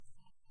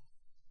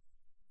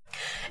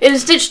It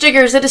is Ditch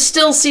Diggers. It is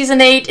still Season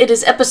 8. It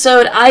is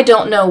episode I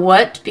don't know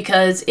what,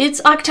 because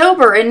it's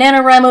October and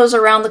NaNoWriMo's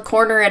around the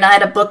corner and I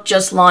had a book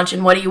just launch,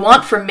 and what do you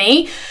want from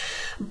me?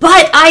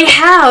 But I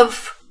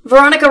have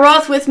Veronica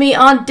Roth with me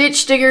on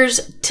Ditch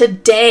Diggers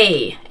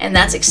today, and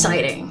that's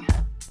exciting.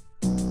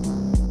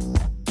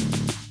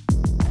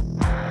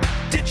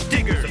 Ditch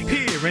Diggers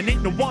appear and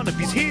ain't no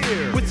wannabes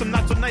here with some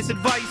not so nice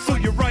advice for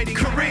your writing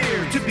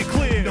career. To be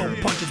clear, no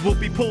punches will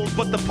be pulled,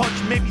 but the punch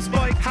may be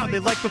spiked how they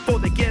like before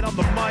they get on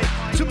the mic.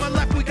 To my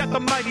left we got the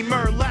mighty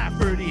Mer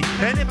Lafferty,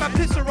 and if I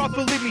piss her off,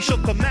 believe me, she'll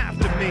come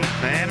after me.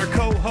 And her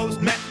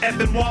co-host Matt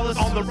Evan Wallace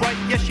on the right.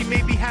 Yes, she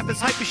may be half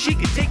as hype as she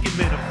can take him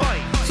in a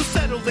fight. So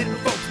settle in,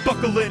 folks,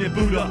 buckle in and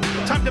boot up.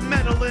 Time to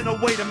meddle in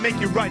a way to make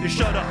your writer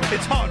shut up.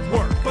 It's hard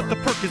work, but the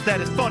perk is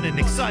that it's fun and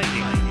exciting.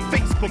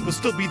 Facebook will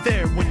still be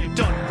there when you're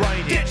done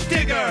writing. Ditch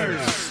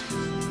Diggers!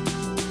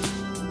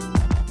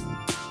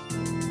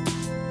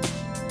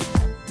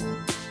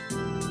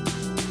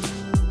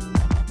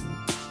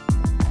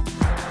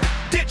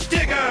 Ditch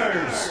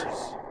Diggers!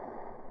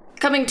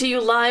 Coming to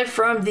you live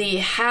from the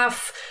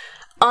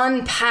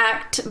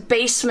half-unpacked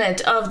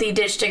basement of the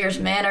Ditch Diggers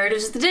Manor. It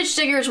is the Ditch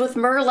Diggers with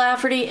Mer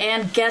Lafferty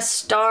and guest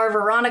star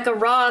Veronica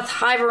Roth.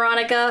 Hi,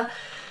 Veronica.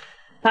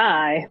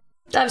 Hi.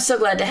 I'm so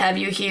glad to have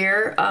you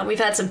here. We've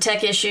had some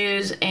tech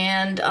issues,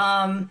 and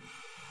and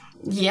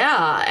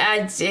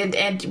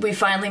we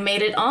finally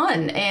made it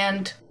on,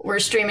 and we're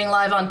streaming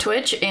live on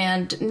Twitch,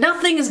 and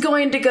nothing is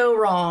going to go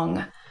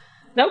wrong.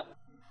 Nope.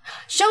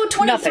 Show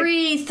 23,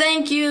 Nothing.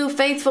 Thank you,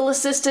 faithful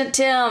assistant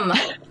Tim.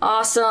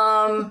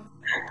 Awesome.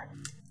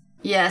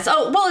 Yes.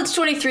 Oh, well, it's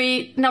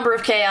 23, number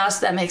of chaos.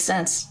 That makes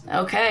sense.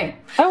 Okay.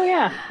 Oh,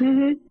 yeah.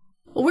 Mm-hmm.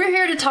 We're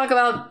here to talk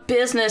about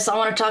business. I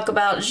want to talk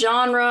about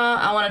genre.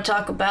 I want to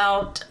talk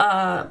about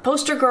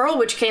Poster Girl,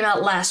 which came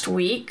out last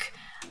week.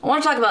 I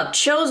want to talk about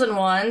Chosen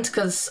Ones,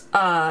 because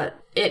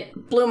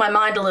it blew my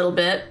mind a little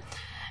bit.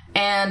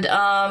 And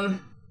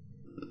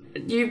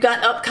you've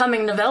got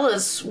upcoming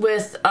novellas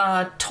with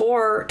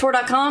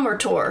Tor.com or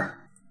Tor?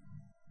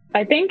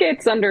 I think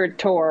it's under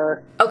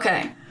Tor.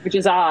 Okay. Which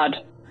is odd.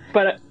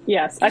 But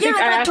yes, I think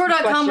I thought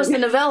Tor.com was the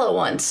novella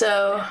one,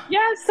 so...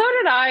 Yeah, so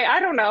did I. I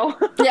don't know.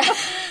 Yeah.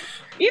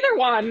 Either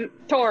one,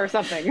 Tor or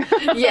something.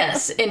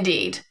 Yes,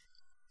 indeed.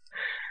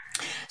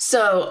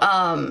 So,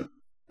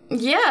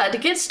 to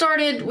get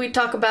started, we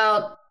talk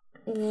about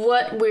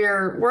what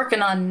we're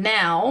working on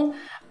now,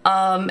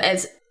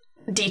 as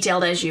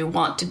detailed as you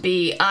want to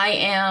be. I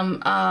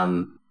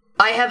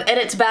have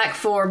edits back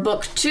for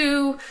book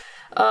 2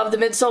 of the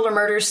Midsolar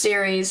Murders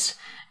series.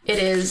 It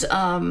is,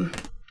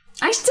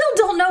 I still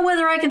don't know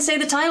whether I can say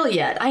the title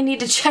yet. I need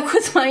to check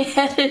with my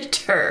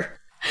editor.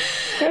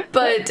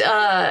 But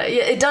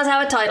it does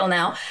have a title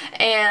now,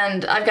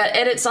 and I've got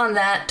edits on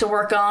that to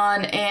work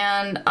on,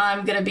 and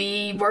I'm going to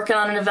be working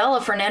on a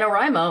novella for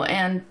NaNoWriMo,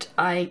 and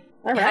I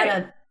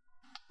had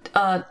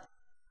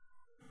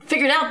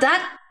figured out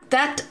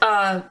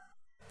that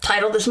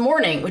title this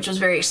morning, which was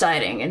very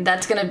exciting, and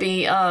that's going to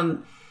be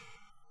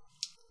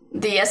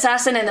The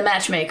Assassin and the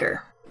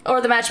Matchmaker,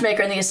 or The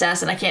Matchmaker and the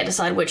Assassin. I can't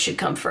decide which should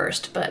come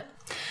first, but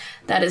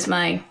that is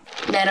my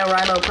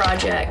NaNoWriMo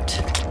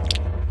project.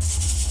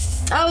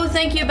 Oh,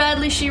 thank you,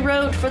 Badly She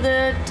Wrote, for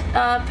the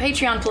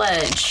Patreon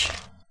pledge.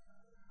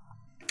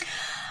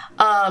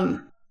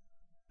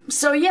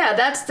 So yeah,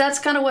 that's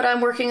kind of what I'm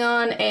working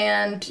on,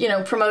 and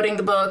promoting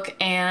the book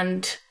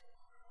and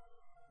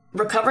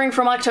recovering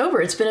from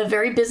October. It's been a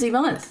very busy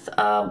month.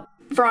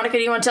 Veronica,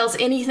 do you want to tell us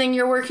anything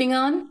you're working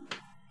on?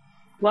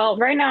 Well,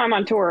 right now I'm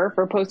on tour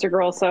for Poster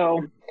Girl,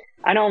 so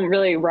I don't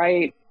really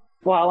write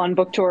while on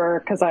book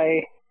tour because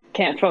I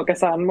can't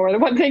focus on more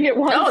than one thing at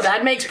once. Oh,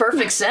 that makes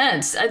perfect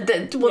sense.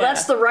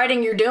 That's the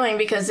writing you're doing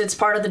because it's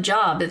part of the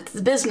job. It's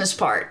the business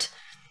part.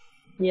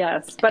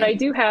 Yes, but I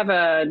do have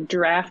a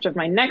draft of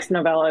my next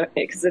novella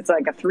because it's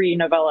like a 3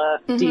 novella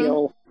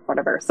deal,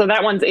 whatever. So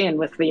that one's in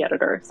with the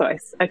editor. So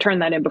I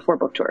turned that in before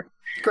book tour.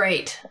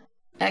 Great.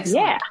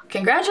 Excellent. Yeah.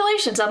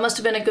 Congratulations. That must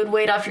have been a good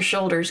weight off your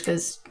shoulders,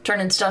 because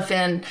turning stuff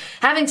in,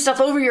 having stuff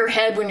over your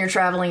head when you're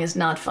traveling is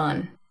not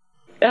fun.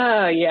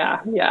 Yeah.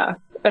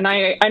 And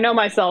I know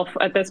myself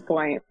at this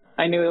point.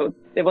 I knew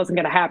it wasn't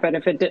going to happen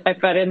if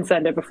I didn't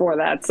send it before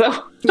that. So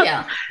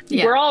yeah.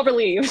 We're all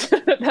relieved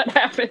that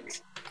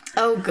happened.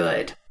 Oh,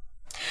 good.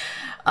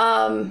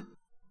 Well,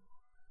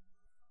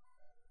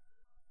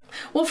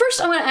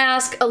 first I want to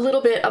ask a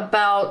little bit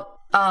about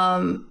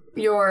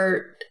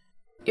your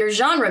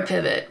genre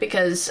pivot,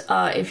 because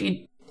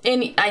I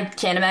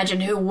can't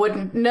imagine who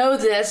wouldn't know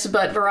this,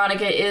 but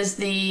Veronica is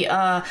the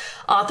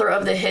author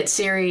of the hit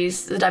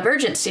series, the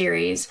Divergent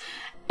series,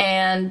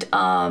 and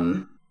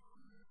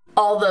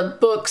all the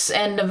books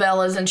and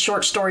novellas and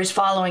short stories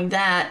following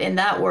that in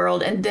that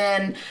world. And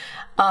then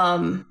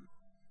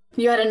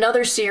you had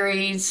another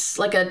series,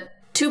 like a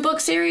 2-book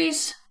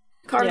series,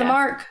 Carve the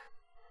Mark.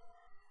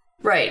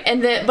 Right.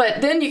 And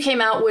then you came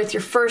out with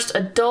your first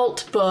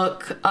adult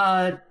book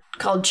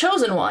called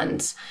Chosen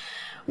Ones,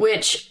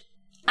 which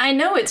I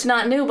know it's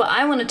not new, but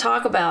I want to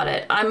talk about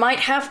it. I might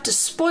have to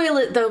spoil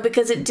it, though,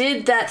 because it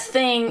did that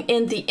thing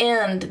in the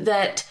end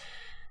that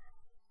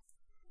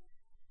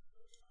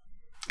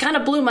kind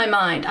of blew my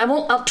mind.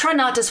 I'll try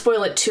not to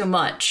spoil it too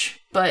much,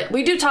 but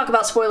we do talk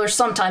about spoilers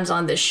sometimes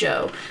on this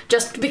show,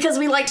 just because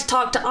we like to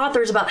talk to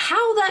authors about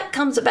how that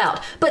comes about.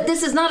 But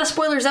this is not a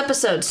spoilers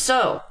episode,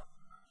 so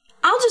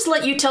I'll just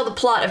let you tell the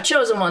plot of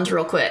Chosen Ones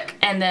real quick,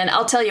 and then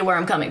I'll tell you where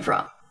I'm coming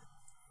from.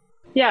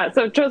 Yeah,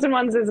 so Chosen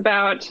Ones is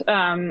about,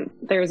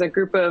 there's a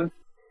group of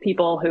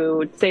people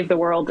who save the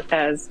world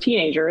as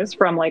teenagers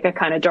from like a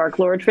kind of Dark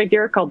Lord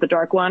figure called the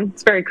Dark One.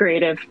 It's very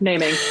creative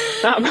naming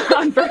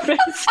on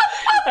purpose.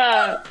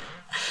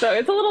 So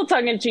it's a little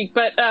tongue-in-cheek,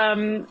 but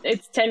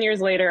it's 10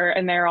 years later,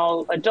 and they're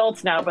all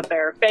adults now, but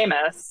they're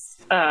famous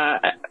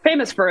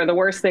for the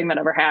worst thing that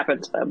ever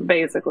happened to them,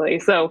 basically.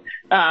 So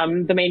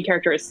the main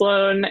character is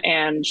Sloane,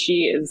 and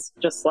she is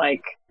just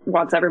like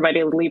wants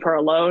everybody to leave her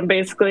alone,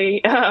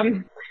 basically.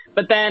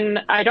 But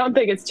then I don't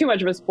think it's too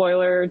much of a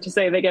spoiler to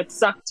say they get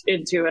sucked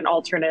into an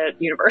alternate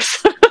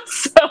universe.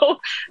 So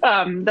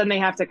then they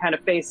have to kind of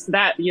face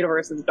that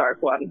universe's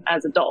Dark One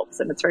as adults,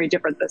 and it's very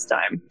different this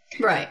time.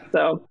 Right.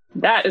 So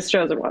that is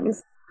Chosen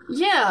Ones.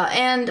 Yeah,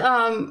 and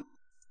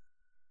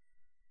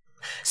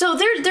so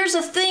there's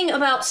a thing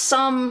about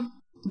some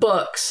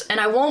books, and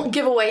I won't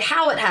give away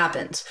how it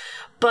happens,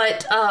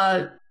 but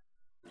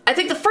I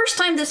think the first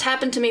time this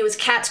happened to me was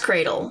Cat's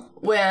Cradle,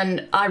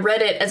 when I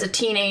read it as a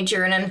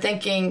teenager, and I'm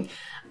thinking,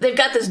 they've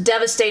got this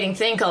devastating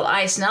thing called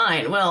Ice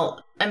Nine.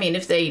 Well, I mean,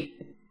 if the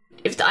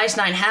Ice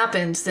Nine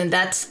happens, then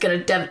that's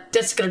gonna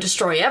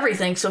destroy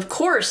everything. So of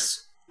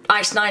course,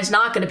 Ice Nine's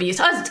not gonna be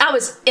used. I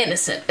was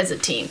innocent as a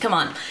teen. Come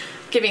on,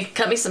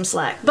 cut me some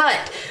slack. But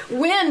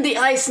when the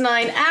Ice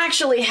Nine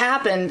actually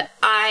happened,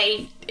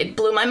 it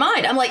blew my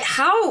mind. I'm like,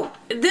 how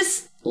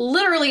this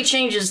literally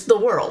changes the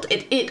world.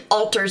 It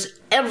alters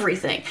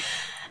everything.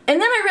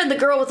 And then I read The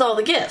Girl with All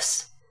the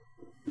Gifts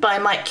by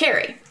Mike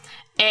Carey.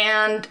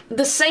 And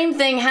the same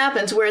thing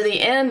happens where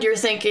the end you're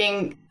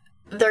thinking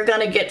they're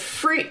going to get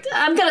free.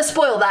 I'm going to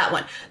spoil that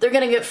one. They're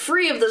going to get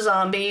free of the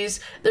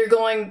zombies. They're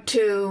going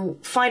to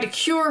find a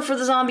cure for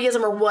the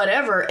zombieism or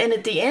whatever. And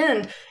at the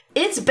end,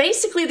 it's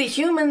basically the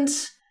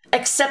humans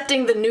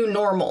accepting the new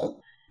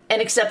normal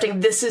and accepting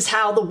this is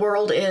how the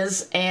world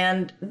is.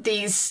 And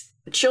these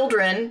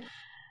children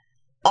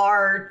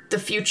are the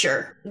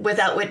future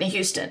without Whitney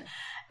Houston.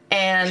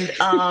 And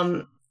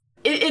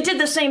it did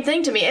the same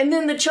thing to me. And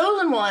then the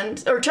Chosen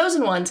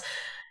Ones,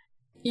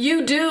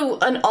 you do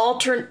an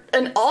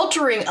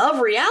altering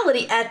of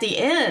reality at the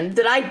end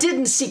that I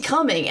didn't see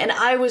coming. And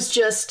I was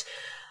just...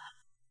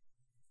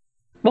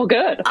 Well,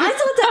 good. I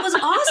thought that was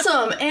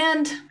awesome.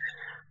 And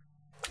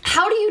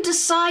how do you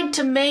decide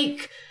to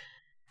make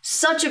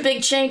such a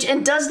big change?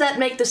 And does that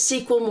make the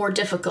sequel more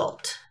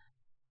difficult?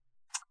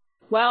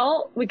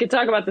 Well, we could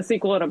talk about the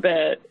sequel in a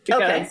bit,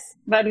 because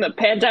then the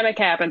pandemic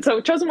happened.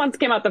 So Chosen Ones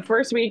came out the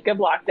first week of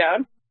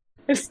lockdown.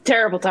 It was a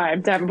terrible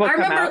time to have a book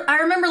come out. I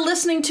remember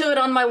listening to it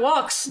on my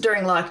walks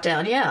during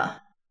lockdown, yeah.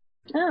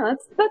 Oh,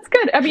 that's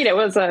good. I mean, it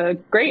was a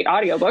great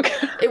audiobook.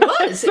 It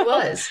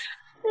was.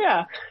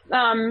 Yeah.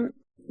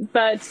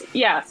 But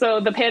yeah,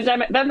 so the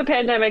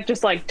pandemic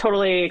just like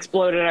totally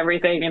exploded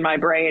everything in my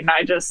brain.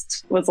 I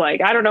just was like,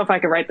 I don't know if I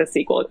could write this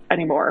sequel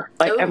anymore,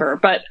 ever.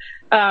 But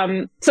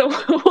so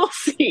we'll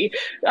see.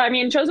 I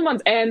mean, Chosen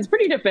Ones ends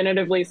pretty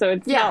definitively, so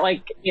it's not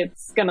like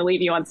it's going to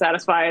leave you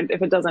unsatisfied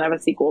if it doesn't have a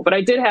sequel. But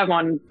I did have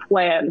one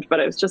planned,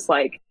 but it was just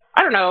like,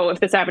 I don't know if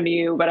this happened to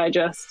you, but I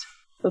just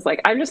was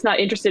like, I'm just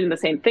not interested in the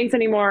same things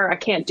anymore. I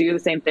can't do the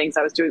same things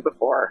I was doing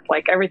before.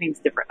 Like, everything's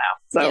different now.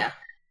 So,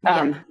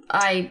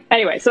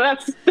 anyway, so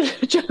that's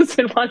the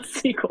Chosen Ones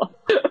sequel.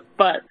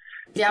 But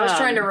yeah, I was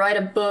trying to write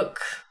a book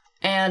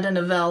and a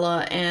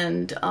novella,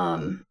 and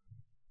I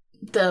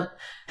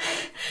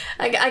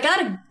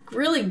got a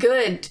really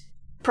good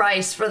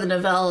price for the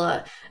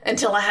novella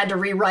until I had to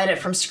rewrite it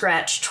from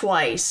scratch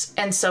twice,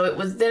 and so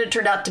it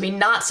turned out to be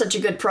not such a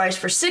good price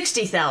for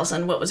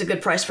 60,000. What was a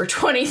good price for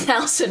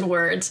 20,000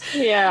 words?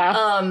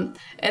 Yeah.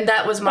 And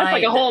that was that's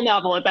like a whole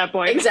novel at that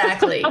point.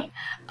 Exactly.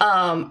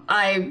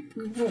 I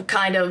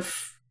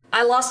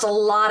lost a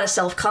lot of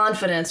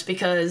self-confidence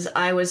because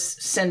I was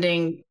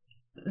sending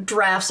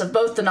drafts of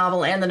both the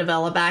novel and the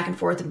novella back and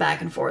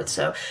forth.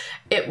 So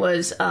it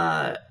was,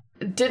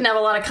 didn't have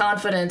a lot of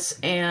confidence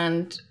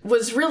and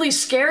was really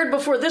scared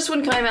before this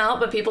one came out,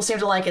 but people seem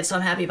to like it, so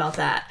I'm happy about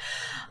that.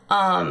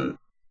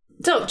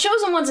 So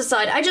Chosen Ones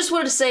aside, I just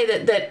wanted to say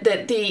that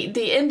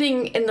the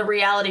ending in the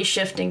reality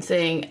shifting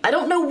thing, I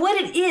don't know what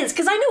it is,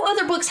 because I know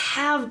other books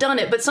have done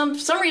it, but some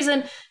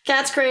reason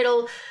Cat's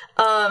Cradle,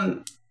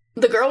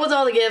 The Girl with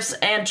All the Gifts,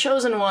 and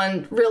Chosen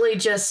One really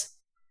just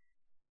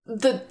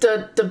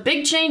the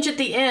big change at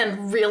the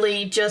end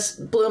really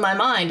just blew my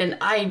mind, and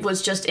I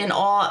was just in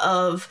awe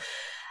of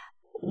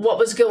what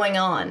was going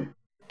on.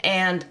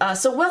 And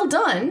so well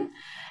done.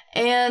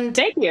 And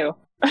thank you.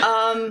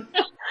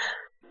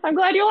 I'm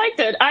glad you liked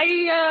it.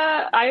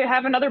 I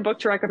have another book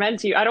to recommend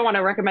to you. I don't want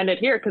to recommend it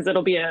here because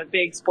it'll be a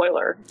big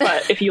spoiler.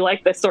 But if you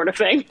like this sort of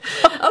thing,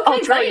 I'll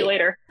tell you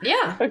later.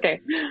 Yeah.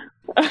 Okay.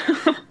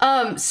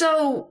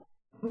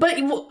 But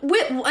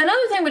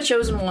another thing with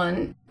Chosen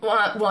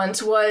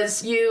Ones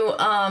was you.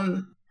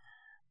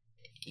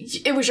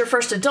 It was your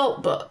first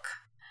adult book.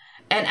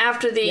 And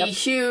after the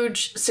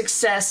huge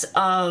success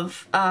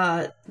of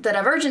the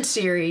Divergent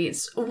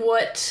series,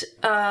 what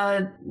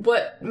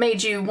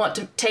made you want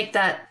to take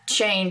that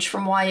change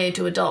from YA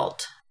to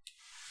adult?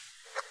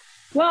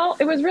 Well,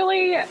 it was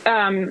really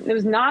it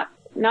was not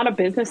a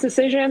business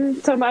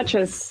decision so much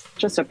as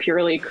just a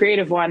purely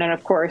creative one. And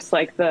of course,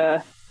 like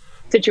the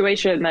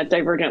situation that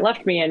Divergent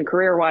left me in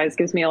career-wise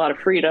gives me a lot of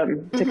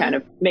freedom to kind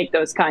of make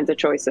those kinds of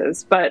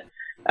choices. But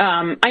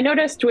I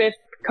noticed with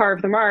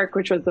Carve the Mark,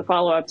 which was the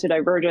follow-up to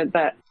Divergent,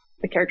 that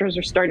the characters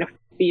are starting to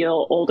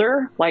feel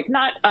older, like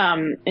not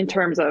in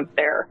terms of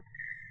their,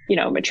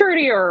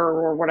 maturity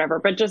or whatever,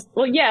 but just,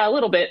 well, yeah, a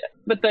little bit,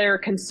 but their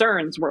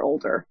concerns were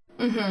older.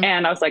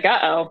 And I was like,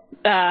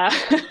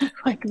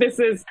 like this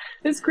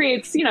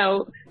creates,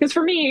 because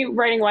for me,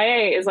 writing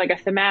YA is like a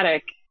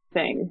thematic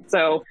thing.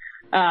 So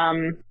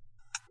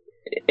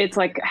it's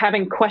like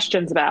having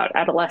questions about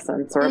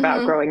adolescence or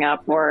about growing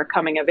up or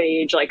coming of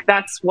age. Like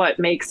that's what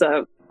makes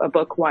a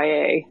book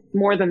YA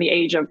more than the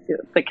age of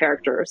the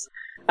characters.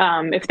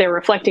 If they're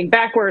reflecting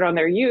backward on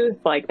their youth,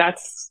 like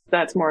that's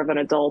more of an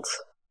adult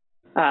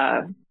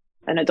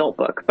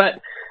book. But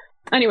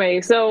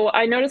anyway, so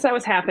I noticed that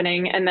was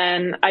happening, and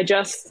then I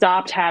just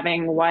stopped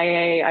having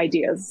YA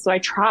ideas. So I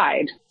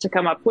tried to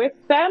come up with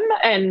them,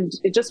 and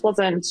it just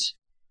wasn't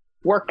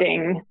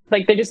working.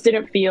 Like they just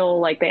didn't feel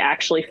like they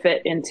actually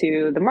fit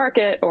into the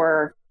market,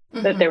 or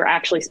that they were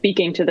actually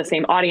speaking to the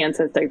same audience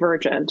as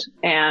Divergent.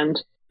 And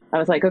I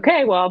was like,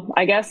 okay, well,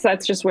 I guess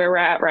that's just where we're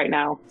at right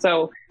now.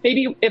 So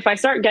maybe if I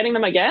start getting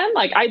them again,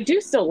 like I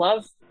do still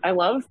love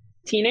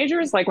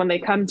teenagers. Like when they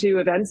come to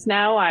events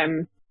now,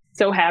 I'm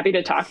so happy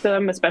to talk to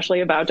them,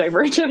 especially about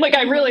Divergent. Like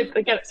I really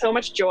get so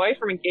much joy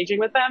from engaging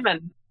with them.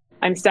 And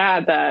I'm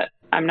sad that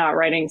I'm not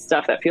writing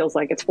stuff that feels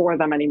like it's for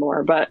them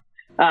anymore. But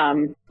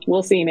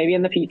we'll see. Maybe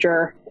in the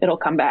future it'll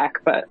come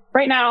back. But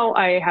right now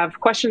I have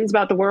questions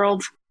about the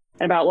world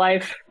and about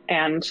life,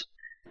 and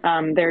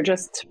they're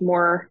just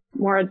more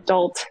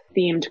adult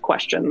themed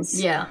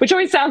questions. Yeah. Which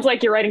always sounds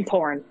like you're writing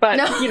porn, but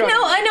no,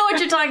 I know what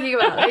you're talking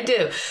about. I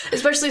do.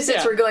 Especially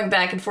since we're going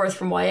back and forth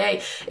from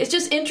YA. It's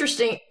just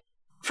interesting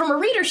from a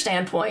reader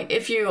standpoint.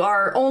 If you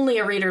are only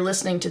a reader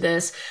listening to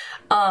this,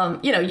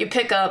 you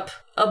pick up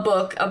a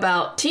book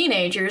about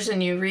teenagers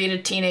and you read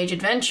a teenage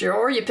adventure,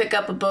 or you pick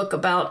up a book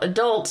about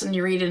adults and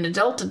you read an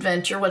adult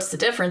adventure. What's the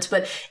difference?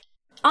 But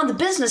on the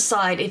business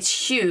side,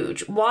 it's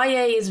huge.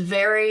 YA is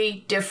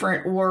very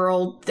different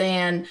world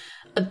than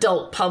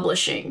adult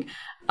publishing.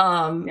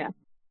 And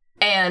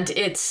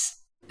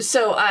it's,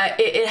 so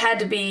it had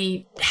to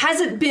be,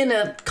 has it been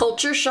a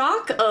culture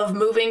shock of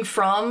moving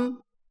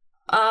from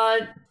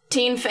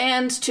teen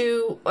fans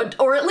to,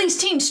 or at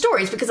least teen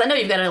stories? Because I know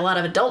you've got a lot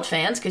of adult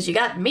fans because you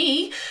got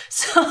me.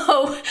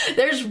 So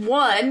there's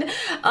one.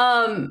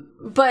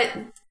 But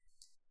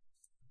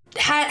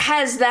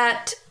has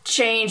that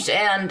changed,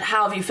 and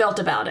how have you felt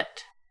about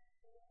it?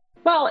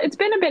 Well, it's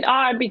been a bit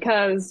odd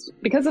because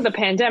of the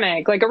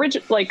pandemic.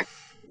 Like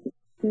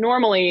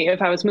normally,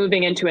 if I was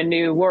moving into a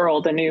new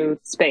world, a new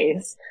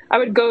space, I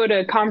would go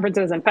to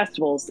conferences and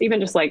festivals, even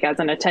just like as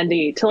an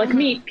attendee, to like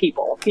meet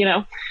people,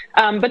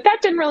 but that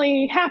didn't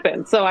really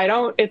happen.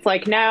 So it's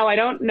like now I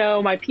don't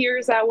know my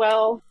peers that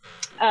well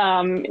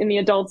in the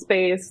adult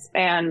space,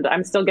 and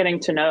I'm still getting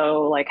to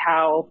know like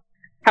how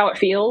it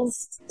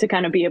feels to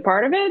kind of be a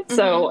part of it.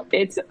 So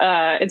it's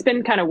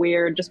been kind of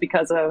weird just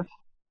because of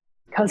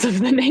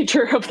the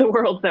nature of the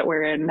world that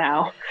we're in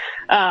now.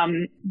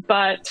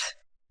 But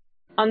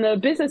on the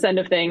business end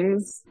of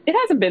things, it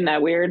hasn't been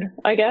that weird,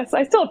 I guess.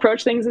 I still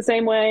approach things the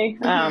same way.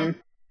 I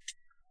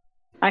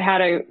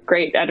had a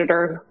great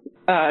editor,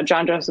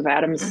 John Joseph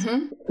Adams,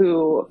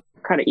 who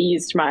kind of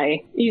eased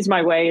my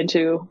way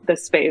into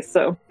this space.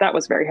 So that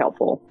was very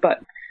helpful. But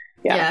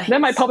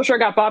then my publisher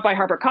got bought by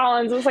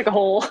HarperCollins. It was like a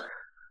whole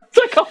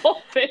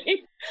thing.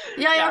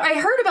 Yeah, I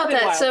heard about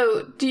that. Wild.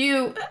 So do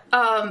you,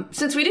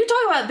 since we do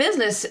talk about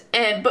business,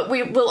 but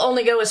we will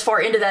only go as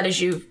far into that as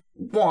you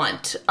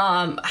want,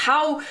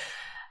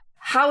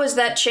 how has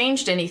that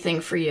changed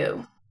anything for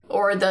you,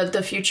 or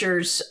the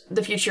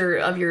future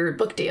of your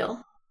book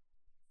deal?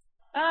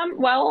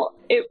 Well,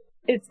 it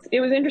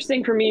was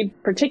interesting for me,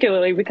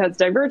 particularly because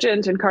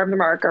Divergent and Carve the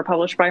Mark are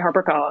published by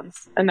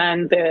HarperCollins, and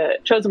then the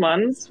Chosen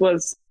Ones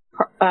was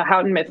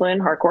Houghton Mifflin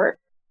Harcourt,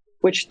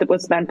 which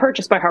was then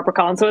purchased by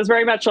HarperCollins. So it was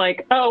very much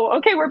like, oh,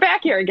 okay, we're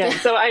back here again.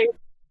 So I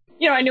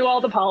knew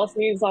all the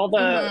policies, all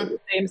the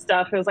same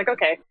stuff. It was like,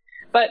 okay.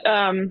 But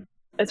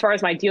as far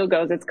as my deal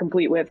goes, it's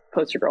complete with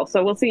Poster Girl.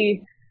 So we'll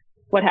see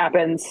what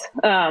happens.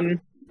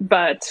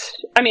 But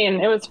I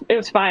mean, it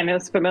was fine. It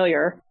was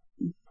familiar.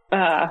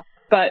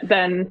 But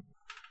then,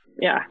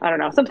 I don't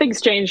know. Some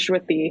things changed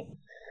with the,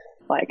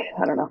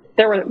 I don't know.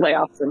 There were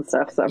layoffs and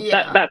stuff. So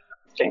that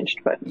changed.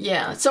 But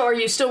yeah. So are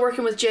you still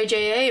working with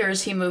JJA, or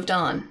has he moved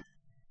on?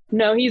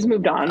 no, he's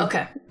moved on.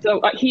 Okay.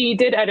 So he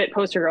did edit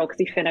Poster Girl because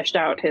he finished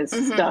out his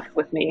stuff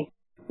with me,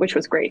 which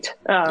was great.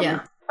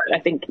 Yeah. But I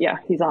think,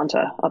 he's on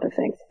to other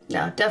things.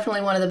 Yeah,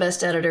 definitely one of the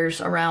best editors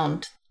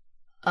around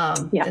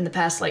in the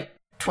past,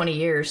 20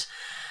 years.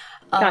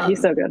 God,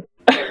 he's so good.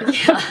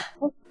 Yeah.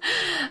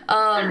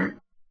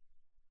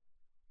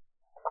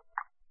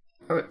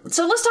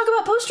 So let's talk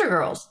about Poster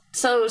Girls.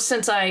 So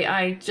since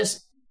I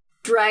just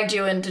dragged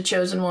you into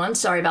Chosen One,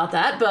 sorry about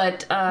that,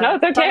 but no,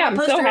 it's okay. I'm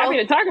so happy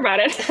to talk about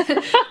it.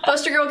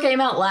 Poster Girl came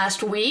out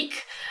last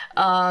week.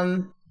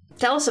 Tell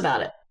us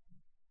about it.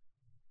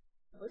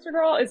 Poster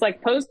Girl is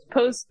like post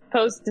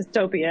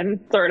dystopian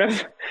sort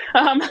of.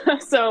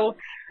 So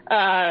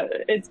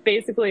it's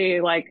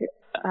basically like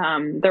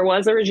there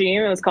was a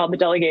regime. It was called the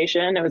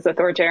Delegation. It was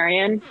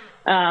authoritarian.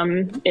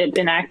 It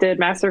enacted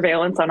mass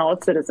surveillance on all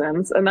its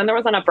citizens, and then there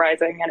was an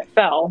uprising, and it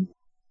fell.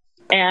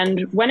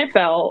 And when it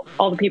fell,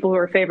 all the people who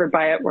were favored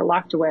by it were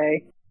locked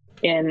away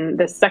in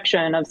this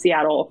section of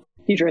Seattle,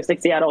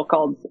 futuristic Seattle,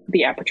 called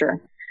the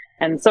Aperture.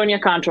 And Sonia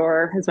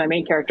Contour, who's my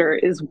main character,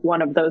 is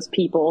one of those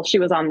people. She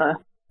was on the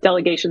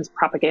Delegation's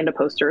propaganda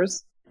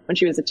posters when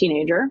she was a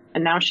teenager,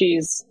 and now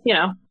she's,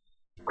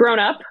 grown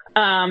up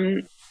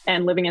and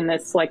living in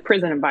this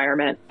prison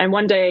environment. And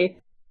one day,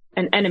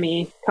 an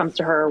enemy comes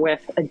to her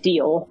with a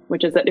deal,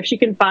 which is that if she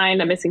can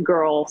find a missing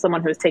girl,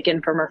 someone who's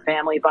taken from her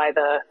family by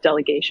the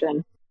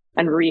Delegation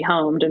and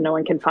rehomed and no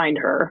one can find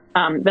her,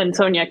 then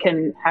Sonia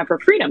can have her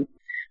freedom.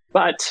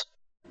 But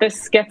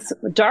this gets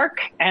dark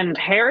and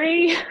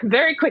hairy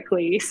very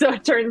quickly. So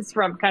it turns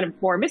from kind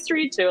of more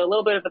mystery to a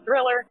little bit of a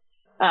thriller.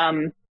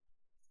 And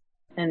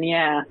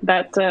yeah,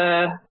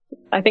 that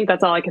I think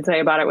that's all I can say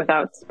about it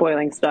without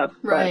spoiling stuff.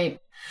 Right.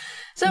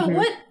 So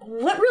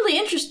what really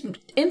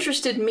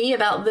interested me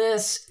about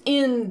this,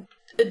 in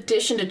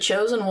addition to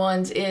Chosen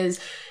Ones, is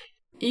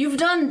you've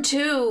done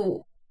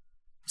 2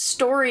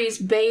 stories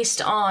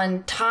based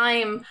on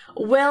time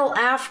well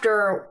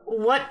after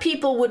what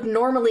people would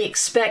normally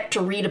expect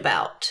to read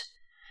about,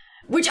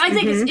 which I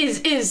think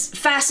is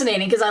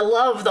fascinating, because I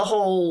love the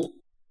whole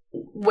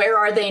where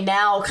are they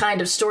now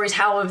kind of stories.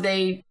 How has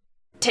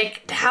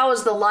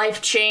the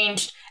life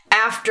changed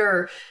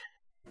after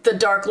the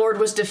Dark Lord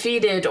was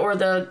defeated, or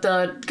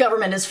the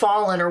government has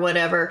fallen, or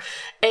whatever.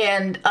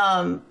 And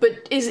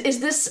but is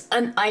this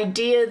an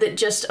idea that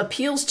just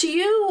appeals to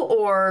you,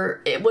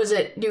 or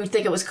do you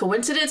think it was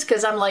coincidence?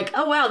 Because I'm like,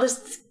 oh wow, this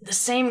is the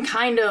same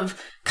kind of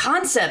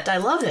concept. I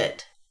love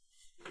it.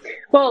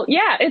 Well,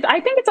 yeah, I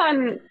think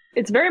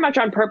it's very much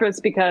on purpose,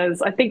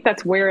 because I think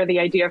that's where the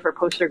idea for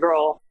Poster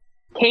Girl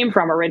came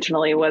from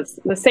originally, was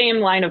the same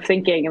line of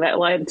thinking that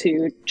led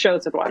to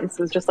Chosen Ones. It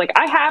was just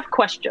I have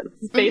questions,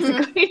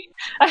 basically.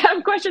 I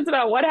have questions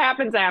about what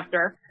happens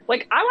after. I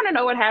want to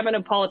know what happened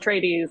to Paul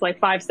Atreides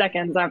 5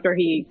 seconds after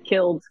he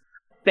killed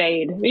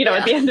Thade,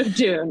 at the end of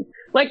Dune.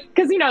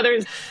 Because,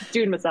 there's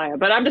Dune Messiah.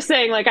 But I'm just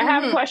saying, I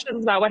have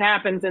questions about what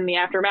happens in the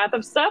aftermath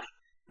of stuff.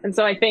 And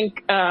so I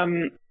think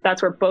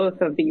that's where both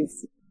of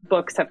these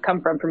books have come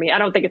from for me. I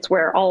don't think it's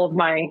where all of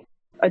my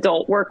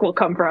adult work will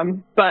come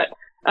from, but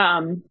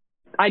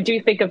I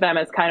do think of them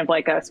as kind of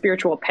like a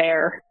spiritual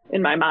pair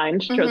in my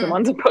mind, Chosen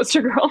Ones and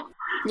Poster Girl.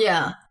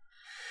 Yeah.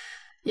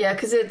 Yeah,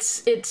 because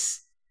it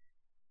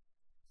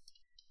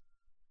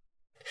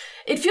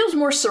feels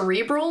more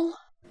cerebral,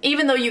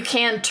 even though you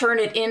can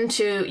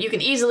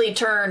easily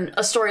turn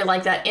a story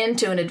like that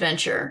into an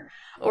adventure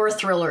or a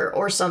thriller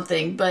or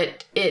something,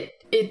 but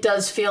it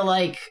does feel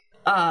like,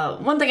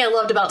 one thing I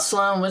loved about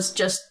Sloane was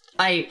just,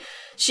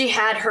 she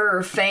had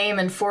her fame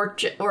and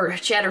fortune, or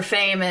she had her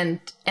fame, and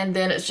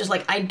then it's just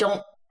I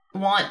don't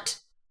want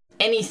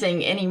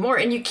anything anymore.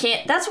 And you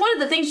can't, that's one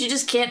of the things you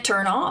just can't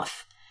turn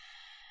off.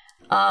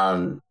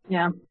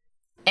 Yeah.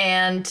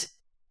 And,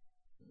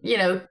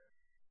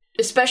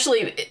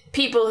 especially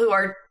people who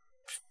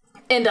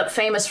end up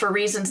famous for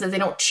reasons that they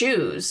don't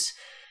choose,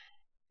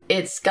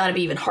 it's got to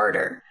be even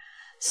harder.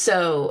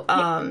 So,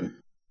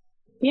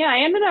 yeah, I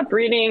ended up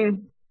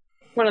reading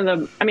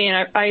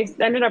I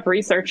ended up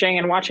researching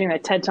and watching the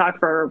TED Talk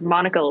for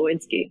Monica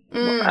Lewinsky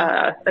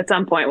at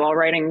some point while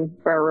writing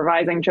or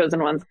revising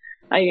Chosen Ones.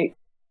 I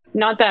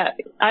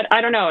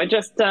don't know. It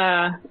just,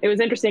 it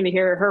was interesting to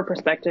hear her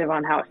perspective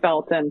on how it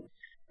felt, and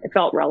it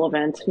felt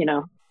relevant,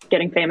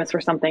 getting famous for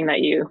something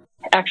that you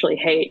actually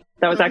hate.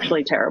 That was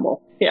actually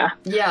terrible. Yeah.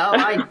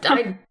 Yeah.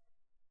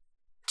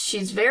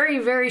 She's very,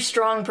 very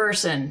strong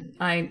person.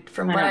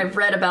 From what I've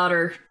read about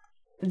her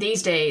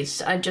these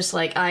days, I just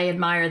I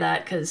admire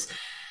that, because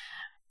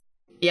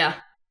yeah,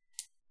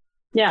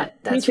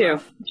 me too.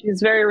 Rough.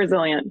 She's very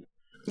resilient.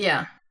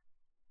 Yeah.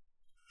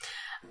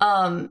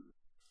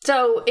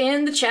 So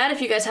in the chat,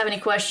 if you guys have any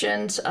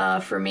questions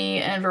for me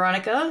and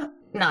Veronica,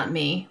 not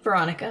me,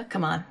 Veronica,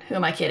 come on, who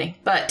am I kidding?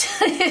 But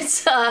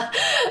it's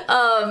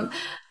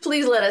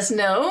please let us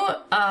know,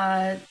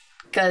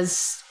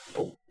 because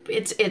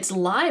it's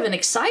live and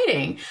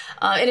exciting.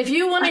 And if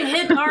you want to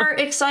hit our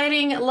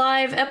exciting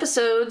live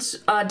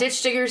episodes,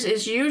 Ditch Diggers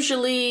is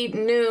usually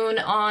noon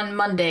on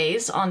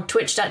Mondays on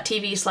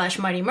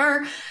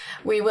twitch.tv/MightyMur.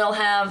 We will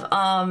have,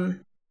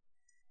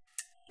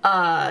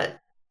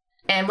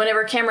 and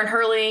whenever Cameron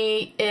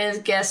Hurley is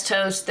guest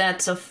host,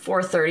 that's a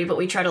 4:30, but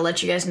we try to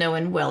let you guys know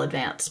in well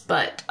advance.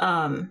 But,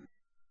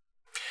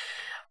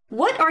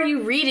 what are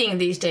you reading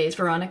these days,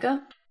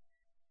 Veronica?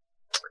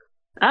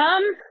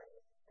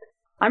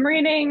 I'm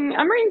reading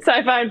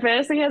sci-fi and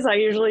fantasy as I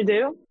usually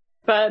do,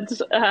 but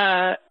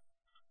yeah,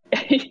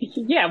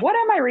 what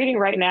am I reading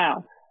right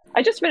now?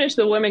 I just finished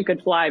The Women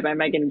Could Fly by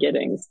Megan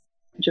Giddings,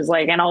 which is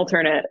like an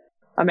alternate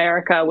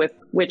America with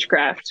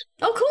witchcraft.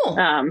 Oh,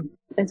 cool.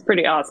 It's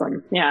pretty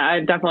awesome. Yeah,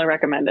 I definitely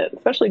recommend it,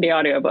 especially the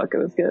audiobook. It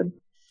was good.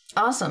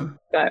 Awesome.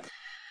 But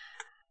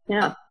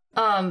yeah.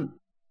 I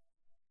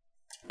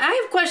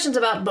have questions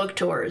about book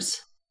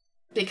tours.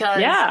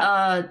 Because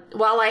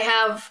while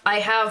I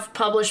have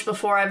published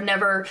before, I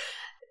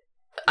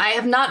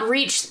have not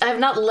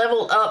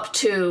leveled up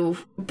to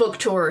book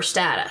tour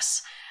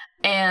status.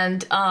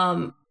 And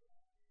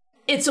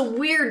it's a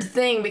weird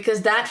thing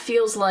because that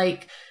feels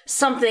like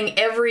something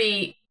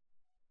every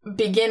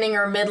beginning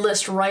or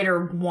mid-list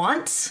writer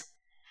wants.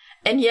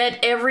 And yet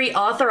every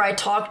author I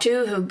talk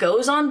to who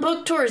goes on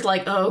book tour is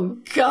like, oh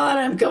God,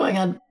 I'm going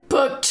on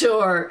book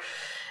tour.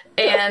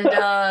 And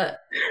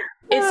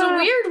it's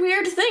a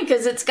weird thing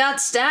because it's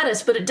got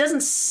status, but it doesn't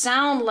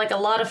sound like a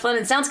lot of fun.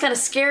 It sounds kind of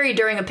scary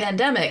during a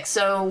pandemic.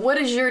 So what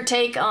is your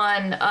take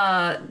on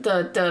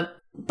the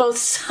both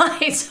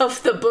sides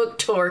of the book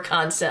tour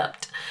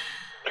concept?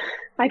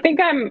 I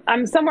think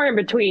I'm somewhere in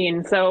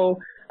between.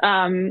 So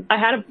I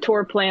had a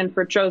tour planned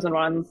for Chosen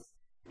Ones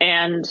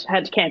and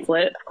had to cancel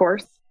it, of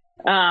course.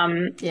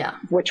 Yeah.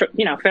 Which,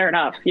 fair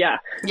enough. Yeah.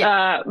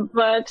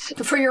 But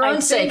for your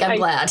own sake, I'm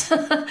glad.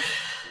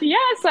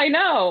 Yes, I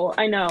know,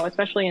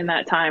 especially in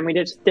that time. We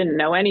just didn't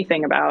know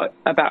anything about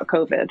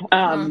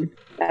COVID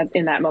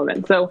in that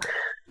moment. So,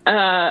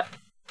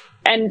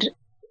 and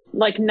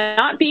like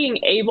not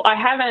being able, I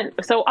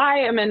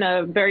am in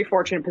a very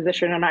fortunate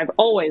position and I've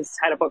always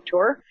had a book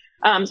tour.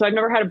 So I've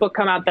never had a book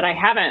come out that I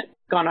haven't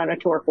gone on a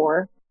tour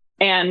for.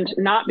 And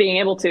not being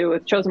able to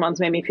with Chosen Ones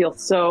made me feel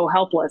so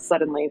helpless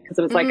suddenly because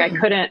it was like I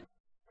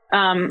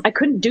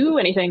couldn't do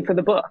anything for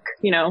the book.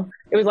 It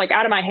was like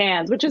out of my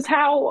hands, which is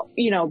how,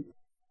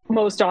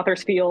 most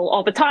authors feel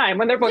all the time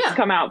when their books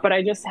come out, but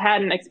I just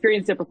hadn't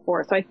experienced it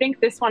before. So I think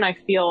this one I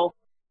feel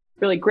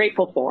really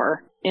grateful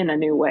for in a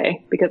new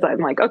way because I'm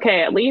like,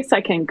 okay, at least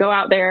I can go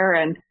out there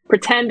and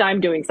pretend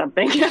I'm doing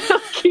something, even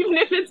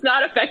if it's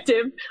not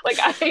effective, like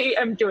I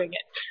am doing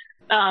it.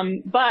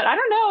 But I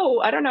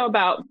don't know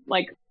about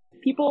like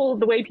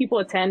the way people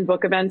attend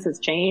book events has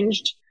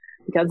changed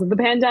because of the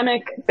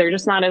pandemic. They're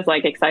just not as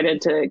like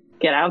excited to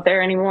get out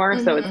there anymore.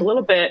 Mm-hmm. So it's a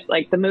little bit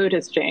like the mood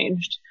has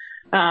changed.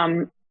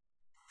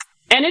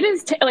 And it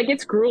is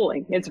it's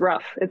grueling. It's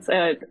rough. It's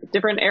a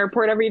different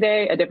airport every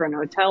day, a different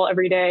hotel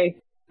every day,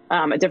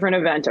 a different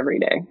event every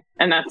day.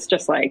 And that's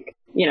just like,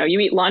 you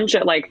eat lunch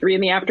at like 3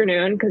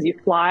 p.m. because you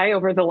fly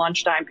over the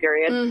lunchtime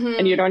period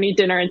and you don't eat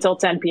dinner until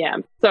 10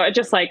 p.m. So it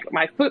just like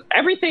my food,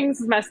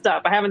 everything's messed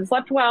up. I haven't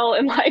slept well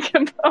in like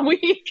a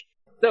week.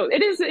 So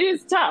it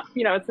is tough.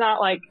 It's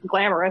not like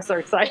glamorous or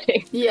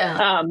exciting.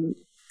 Yeah.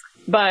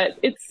 But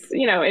it's,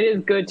 it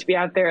is good to be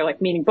out there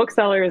like meeting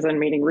booksellers and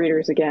meeting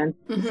readers again.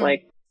 Mm-hmm. It's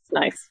like,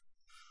 nice.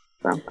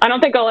 So I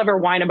don't think I'll ever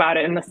whine about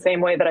it in the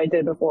same way that I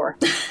did before.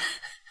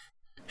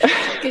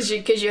 Because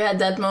you had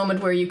that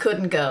moment where you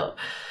couldn't go.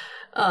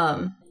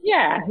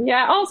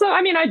 Yeah. Also,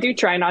 I mean, I do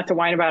try not to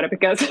whine about it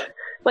because,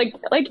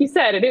 like you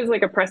said, it is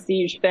like a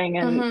prestige thing,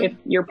 and if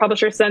your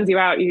publisher sends you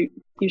out, you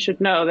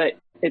should know that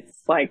it's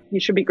like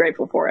you should be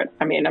grateful for it.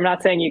 I mean, I'm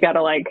not saying you got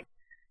to like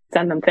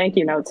send them thank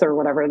you notes or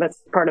whatever.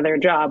 That's part of their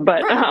job,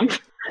 but no,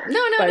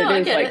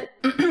 I get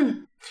it.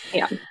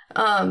 Yeah.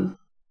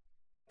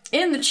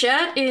 In the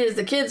chat is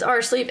The Kids Are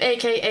Asleep,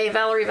 aka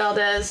Valerie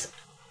Valdez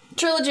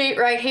trilogy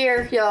right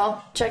here,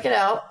 y'all. Check it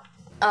out.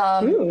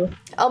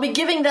 I'll be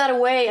giving that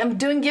away. I'm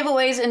doing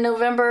giveaways in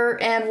November,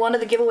 and one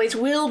of the giveaways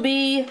will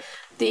be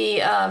the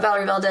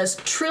Valerie Valdez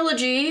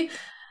trilogy.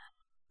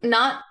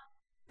 Not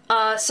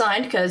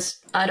signed because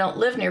I don't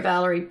live near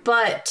Valerie,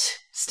 but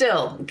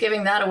still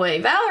giving that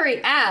away.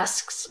 Valerie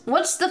asks,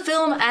 what's the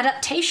film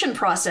adaptation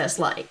process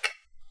like?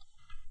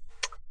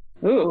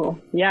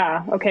 Ooh,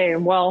 yeah. Okay,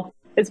 well,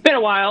 it's been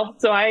a while,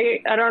 so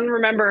I don't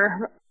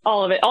remember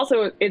all of it.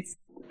 Also, it's,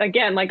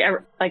 again, like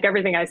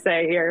everything I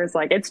say here is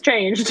like, it's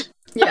changed.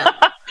 Yeah.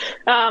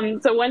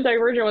 So when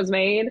Divergent was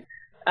made,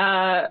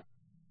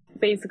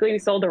 basically we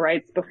sold the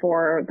rights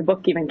before the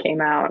book even came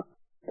out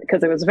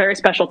because it was a very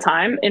special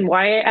time in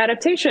YA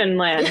adaptation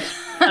land.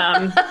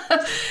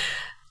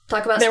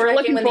 Talk about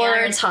striking when the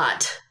iron's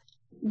hot.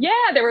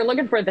 Yeah, they were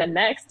looking for the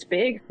next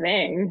big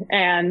thing,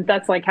 and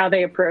that's like how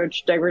they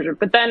approached Divergent.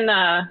 But then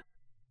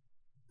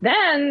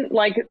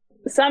like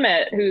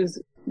Summit, who's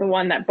the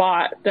one that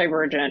bought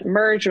Divergent,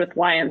 merged with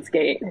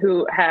Lionsgate,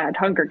 who had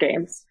Hunger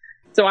Games.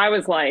 So I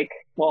was like,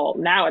 well,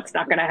 now it's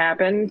not going to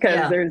happen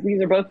because Yeah.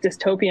 these are both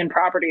dystopian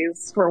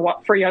properties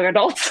for young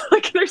adults.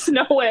 Like, there's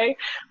no way.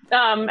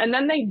 And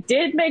then they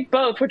did make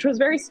both, which was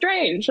very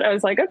strange. I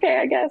was like, okay,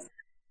 I guess.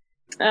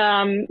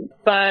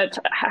 But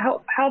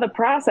how the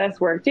process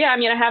worked? Yeah, I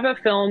mean, I have a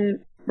film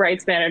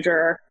rights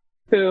manager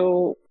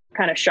who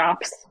kind of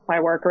shops my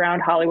work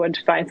around Hollywood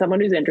to find someone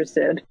who's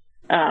interested.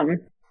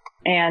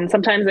 And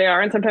sometimes they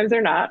are, and sometimes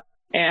they're not.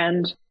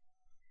 And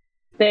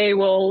they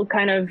will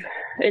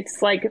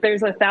it's like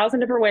there's 1,000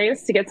 different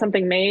ways to get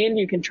something made.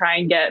 You can try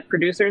and get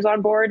producers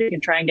on board. You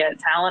can try and get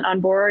talent on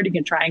board. You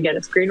can try and get a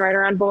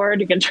screenwriter on board.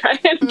 You can try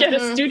and get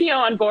a studio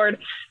on board.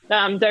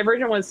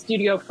 Divergent was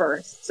studio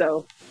first.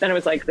 So then it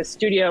was like the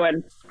studio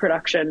and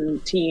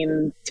production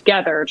team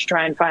together to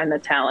try and find the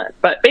talent.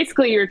 But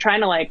basically you're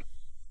trying to like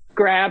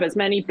grab as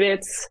many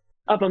bits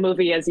of a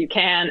movie as you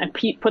can and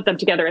put them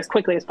together as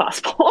quickly as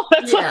possible.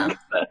 That's like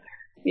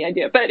the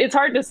idea. But it's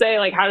hard to say,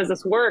 like, how does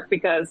this work?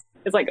 Because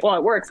it's like, well,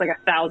 it works like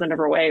 1,000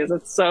 different ways.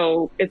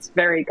 It's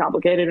very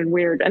complicated and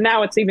weird. And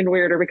now it's even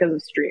weirder because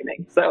of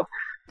streaming. So,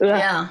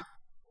 yeah,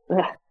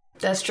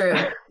 that's true.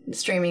 The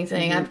streaming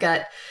thing. I've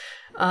got,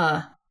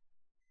 I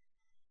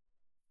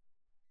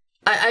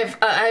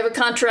have a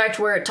contract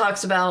where it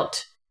talks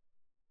about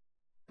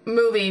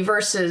movie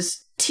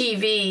versus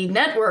TV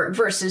network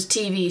versus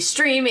TV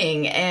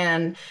streaming,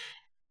 and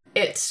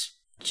it's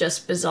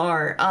just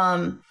bizarre.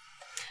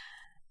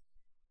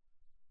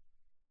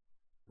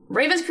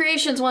 Ravens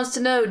Creations wants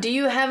to know, do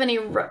you have any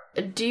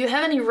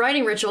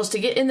writing rituals to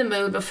get in the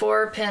mood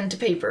before pen to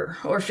paper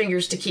or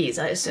fingers to keys,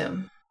 I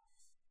assume?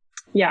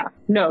 Yeah,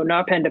 no,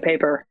 not pen to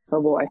paper. Oh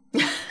boy.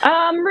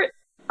 I'm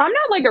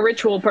not like a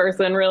ritual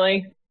person,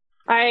 really.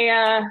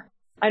 I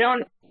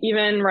don't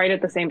even write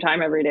at the same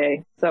time every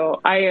day. So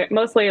I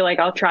mostly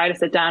I'll try to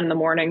sit down in the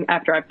morning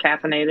after I've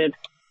caffeinated.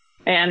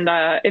 And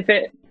if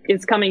it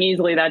is coming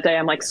easily that day,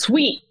 I'm like,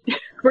 sweet,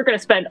 we're going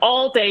to spend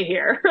all day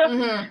here.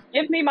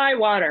 Give me my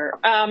water.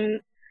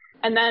 And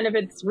then if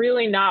it's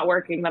really not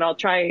working, then I'll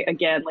try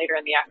again later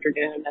in the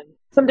afternoon. And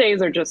some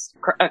days are just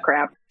a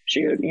crap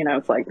shoot.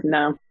 It's like,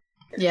 no,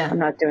 I'm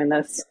not doing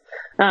this.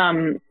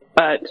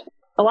 But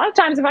a lot of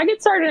times if I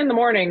get started in the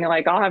morning,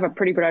 I'll have a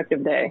pretty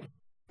productive day.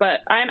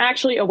 But I'm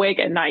actually awake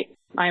at night.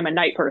 I am a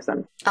night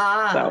person. So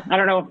I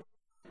don't know.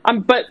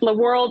 But the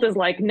world is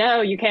like,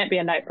 no, you can't be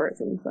a night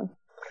person. So.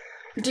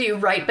 Do you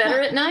write better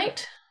at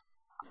night?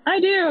 I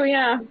do,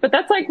 yeah. But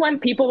that's like when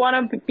people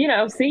want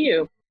to, see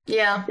you.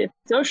 Yeah.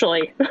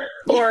 Socially.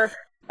 Or,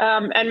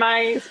 and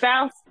my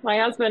spouse, my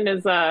husband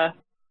is an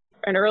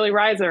early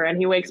riser and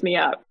he wakes me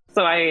up.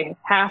 So I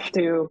have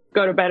to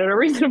go to bed at a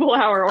reasonable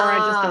hour or I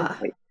just don't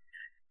sleep.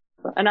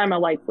 And I'm a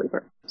light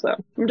sleeper. So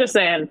I'm just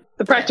saying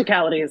the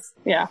practicalities.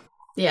 Yeah.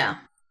 Yeah.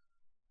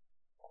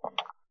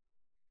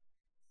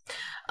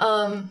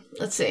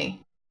 Let's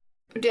see.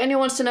 Daniel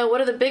wants to know, what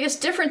are the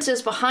biggest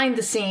differences behind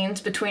the scenes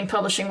between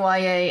publishing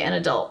YA and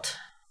adult?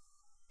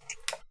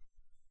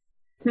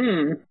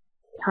 Behind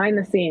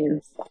the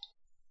scenes.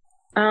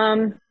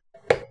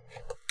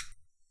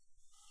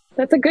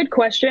 That's a good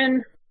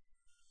question.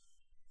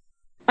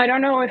 I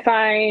don't know if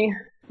I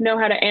know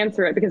how to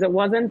answer it because it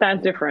wasn't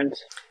that different.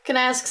 Can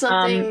I ask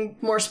something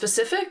more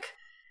specific?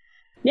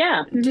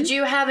 Yeah. Did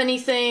you have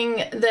anything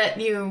that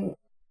you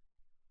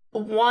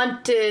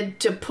wanted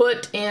to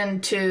put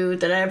into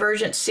the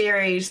Divergent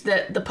series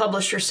that the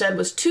publisher said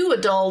was too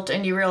adult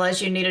and you realized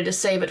you needed to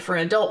save it for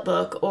an adult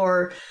book,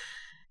 or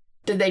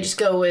did they just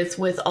go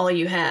with all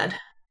you had?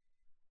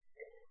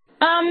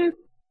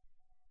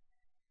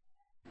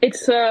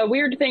 It's a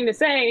weird thing to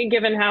say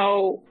given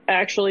how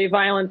actually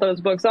violent those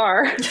books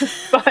are,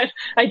 but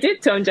I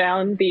did tone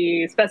down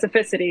the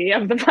specificity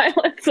of the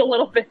violence a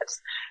little bit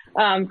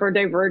for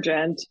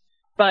Divergent.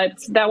 But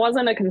that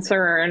wasn't a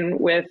concern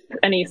with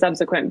any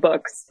subsequent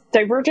books.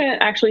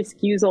 Divergent actually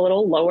skews a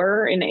little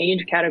lower in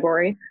age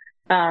category.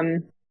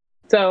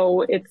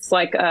 So it's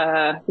like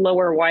a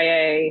lower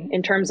YA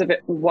in terms of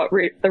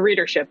the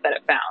readership that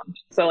it found.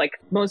 So like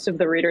most of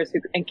the readers who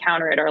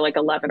encounter it are like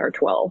 11 or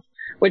 12,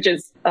 which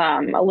is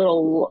a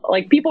little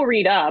like people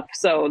read up.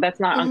 So that's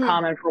not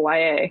uncommon for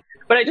YA.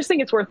 But I just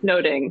think it's worth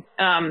noting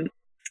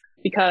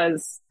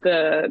because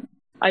it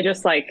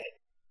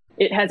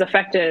has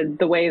affected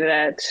the way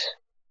that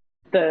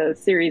the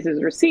series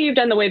is received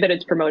and the way that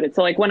it's promoted.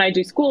 So like when I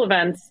do school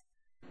events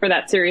for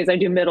that series, I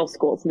do middle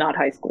schools, not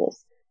high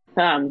schools.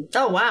 Oh,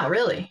 wow.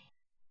 Really?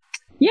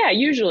 Yeah,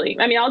 usually.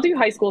 I mean, I'll do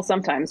high school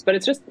sometimes, but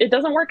it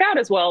doesn't work out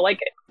as well. Like,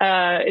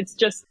 it's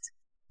just,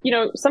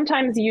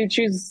 sometimes you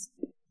choose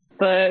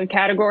the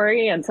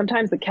category and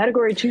sometimes the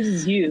category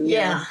chooses you.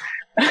 Yeah.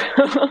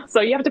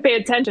 So you have to pay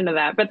attention to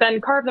that. But then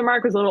Carve the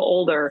Mark was a little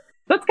older.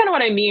 That's kind of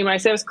what I mean when I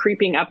say I was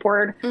creeping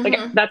upward.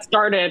 Like that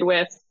started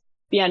with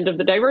the end of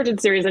the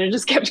Divergent series and it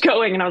just kept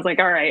going. And I was like,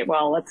 all right,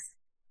 well, let's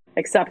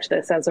accept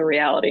this as a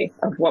reality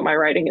of what my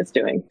writing is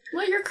doing.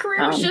 Well, your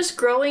career was just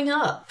growing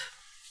up.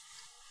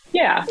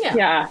 Yeah,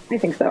 I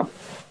think so.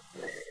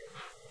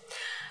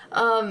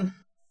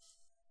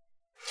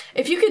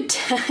 If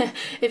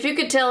you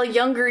could tell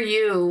younger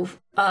you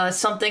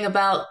something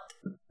about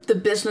the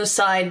business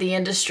side, the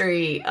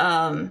industry,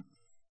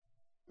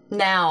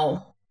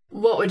 now,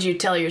 what would you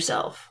tell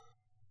yourself?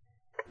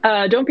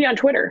 Don't be on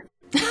Twitter.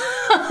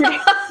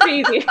 Pretty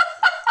easy.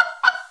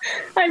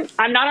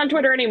 I'm not on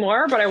Twitter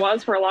anymore, but I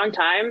was for a long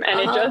time, and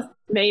it just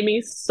made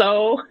me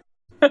so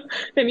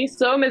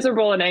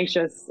miserable and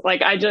anxious.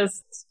 Like, I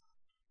just,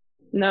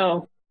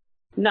 no,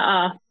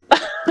 nuh-uh.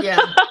 Yeah.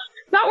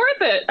 Not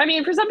worth it. I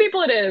mean, for some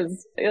people it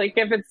is. Like,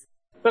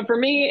 but for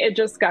me, it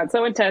just got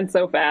so intense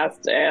so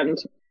fast, and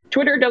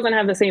Twitter doesn't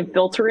have the same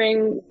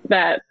filtering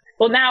that,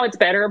 well, now it's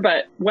better,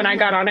 but when I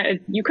got on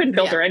it, you couldn't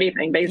filter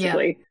anything,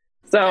 basically. Yeah.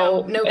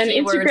 So, no and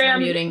keywords, Instagram, no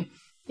muting.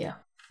 Yeah.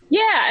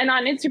 Yeah, and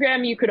on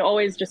Instagram, you could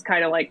always just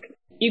kind of like,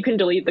 you can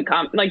delete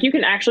the like, you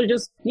can actually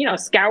just,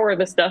 scour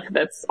the stuff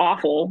that's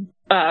awful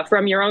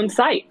from your own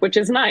site, which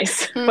is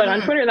nice. Mm-hmm. But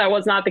on Twitter, that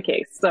was not the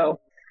case. So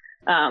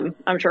I'm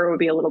sure it would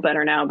be a little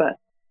better now. But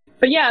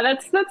yeah,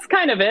 that's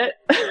kind of it.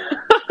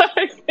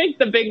 I think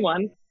the big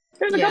one.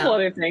 There's a couple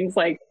other things,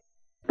 like,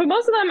 but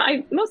most of them,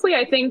 I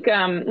think,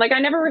 like, I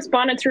never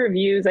responded to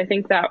reviews. I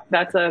think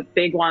that's a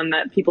big one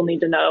that people need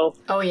to know.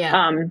 Oh,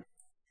 yeah.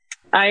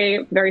 I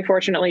very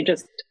fortunately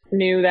just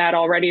knew that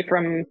already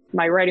from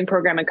my writing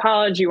program in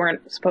college. You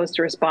weren't supposed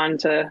to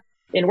respond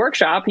in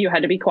workshop. You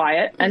had to be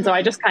quiet. And so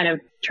I just kind of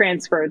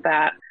transferred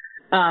that.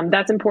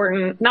 That's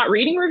important. Not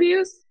reading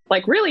reviews,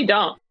 like, really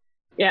don't.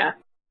 Yeah.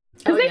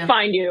 Because they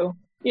find you,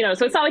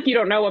 so it's not like you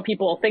don't know what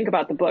people think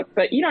about the book,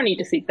 but you don't need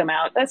to seek them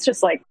out. That's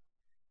just like,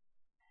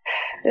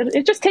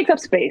 it just takes up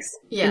space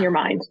in your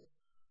mind.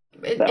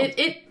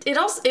 It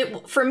also,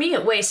 for me,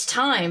 it wastes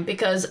time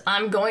because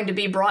I'm going to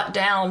be brought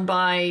down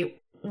by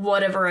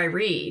whatever I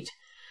read.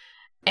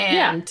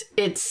 And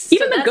it's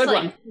even the good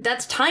one.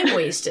 That's time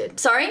wasted.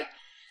 Sorry?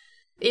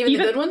 Even the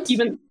good ones?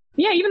 Even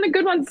the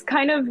good ones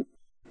kind of,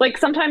 like,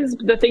 sometimes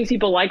the things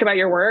people like about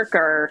your work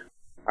are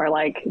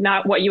like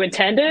not what you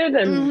intended.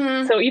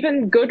 And so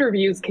even good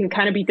reviews can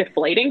kind of be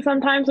deflating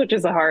sometimes, which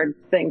is a hard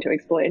thing to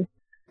explain.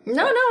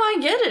 No, I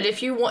get it.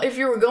 If you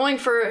were going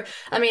for,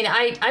 I mean,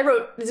 I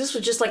wrote, this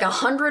was just like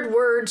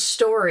 100-word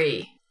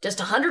story, just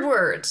 100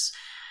 words.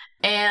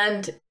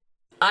 And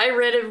I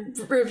read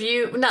a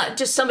review, not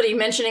just somebody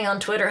mentioning on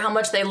Twitter how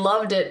much they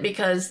loved it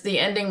because the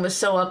ending was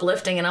so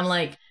uplifting. And I'm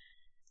like,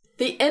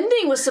 the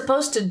ending was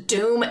supposed to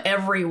doom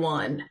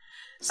everyone.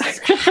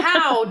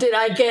 How did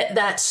I get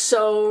that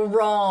so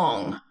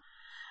wrong?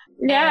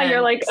 Yeah, and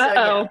you're like,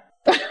 uh-oh.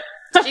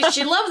 So, yeah.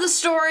 she loved the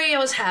story. I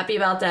was happy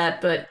about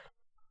that, but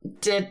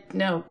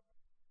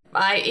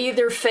I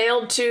either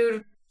failed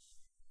to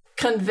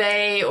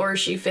convey or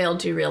she failed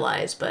to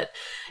realize. But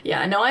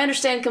yeah, no, I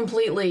understand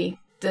completely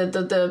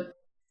the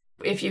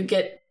if you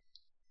get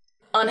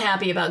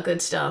unhappy about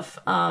good stuff.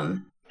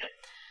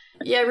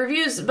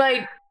 Reviews,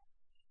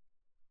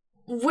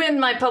 when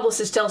my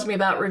publicist tells me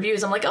about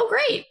reviews, I'm like, oh,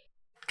 great,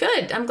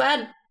 good. I'm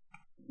glad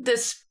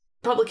this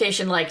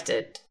publication liked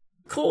it.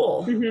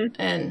 Cool. Mm-hmm.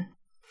 And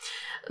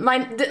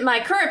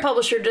my current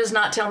publisher does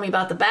not tell me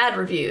about the bad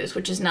reviews,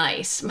 which is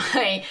nice.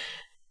 My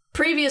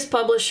previous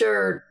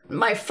publisher,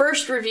 my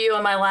first review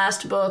on my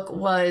last book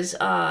was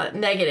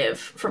negative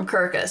from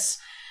Kirkus.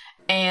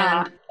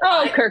 And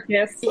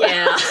Kirkus.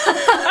 Yeah.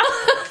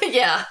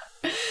 Yeah.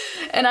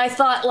 And I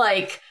thought,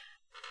 like,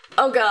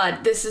 oh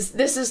God, this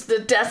is the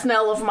death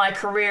knell of my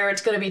career.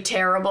 It's going to be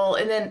terrible.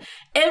 And then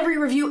every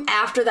review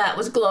after that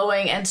was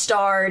glowing and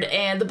starred,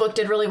 and the book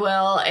did really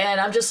well. And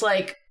I'm just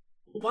like,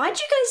 why'd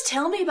you guys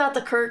tell me about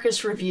the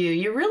Kirkus review?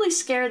 You really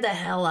scared the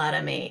hell out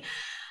of me.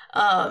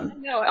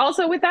 No,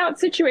 also without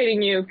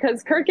situating you,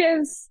 because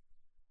Kirkus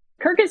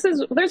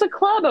is, there's a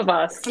club of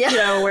us,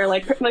 where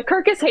like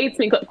Kirkus hates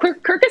me.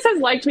 Kirkus has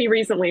liked me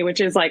recently,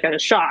 which is like a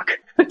shock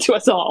to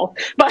us all.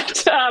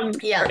 But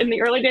in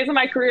the early days of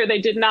my career, they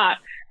did not.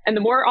 And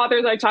the more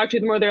authors I talk to,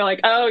 the more they're like,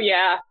 oh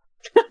yeah,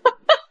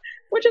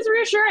 which is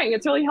reassuring.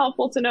 It's really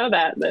helpful to know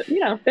that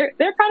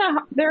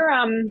they're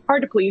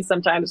hard to please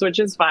sometimes, which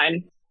is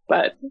fine.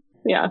 But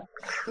yeah.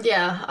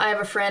 Yeah, I have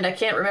a friend, I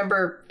can't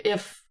remember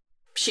if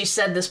she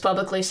said this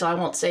publicly, so I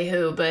won't say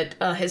who, but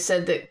has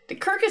said that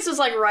Kirkus is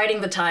like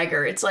riding the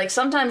tiger. It's like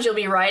sometimes you'll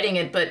be riding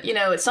it, but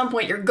at some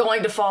point you're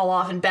going to fall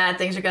off and bad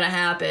things are going to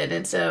happen.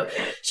 And so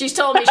she's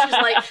told me, she's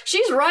like,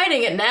 she's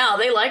riding it now.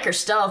 They like her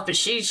stuff, but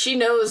she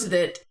knows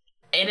that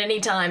at any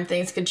time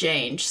things could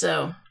change.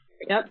 So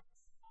yep.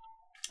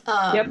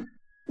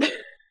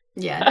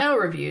 Yeah, no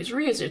reviews.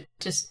 Reviews are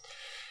just,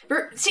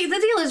 see, the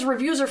deal is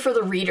reviews are for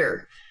the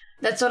reader.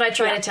 That's what I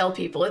try to tell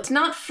people. It's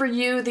not for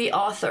you, the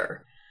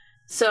author.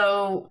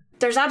 So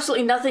there's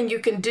absolutely nothing you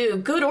can do,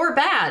 good or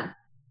bad,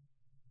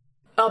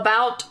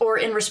 about or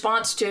in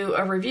response to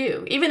a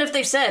review. Even if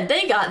they've said,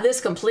 they got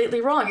this completely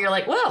wrong, you're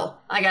like,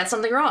 well, I got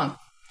something wrong.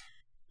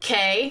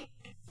 Okay.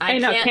 I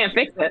can't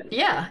fix it.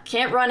 Yeah,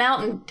 can't run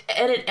out and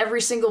edit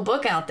every single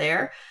book out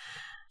there.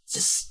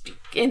 Just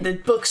in the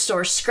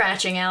bookstore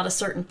scratching out a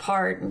certain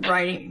part and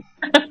writing.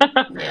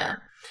 Yeah.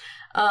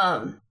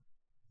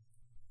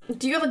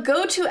 Do you have a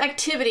go-to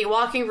activity,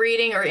 walking,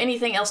 reading, or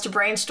anything else to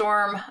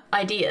brainstorm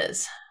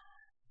ideas?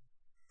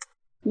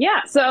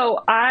 Yeah,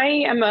 so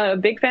I am a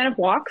big fan of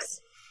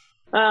walks.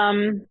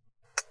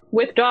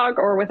 with dog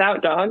or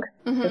without dog,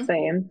 the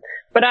same.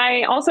 But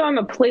I also am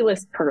a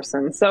playlist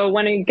person. So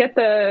when I get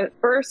the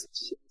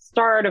first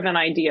start of an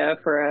idea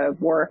for a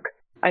work,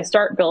 I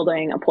start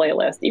building a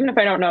playlist, even if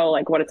I don't know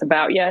like what it's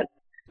about yet.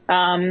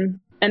 And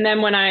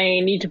then when I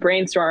need to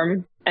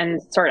brainstorm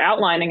and start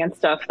outlining and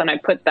stuff, then I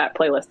put that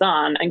playlist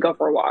on and go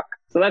for a walk.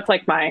 So that's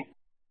like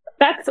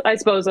that's, I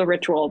suppose, a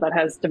ritual that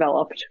has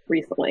developed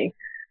recently,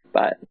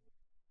 but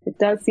it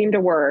does seem to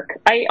work.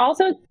 I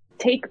also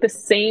take the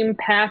same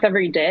path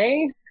every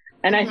day.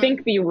 And I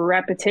think the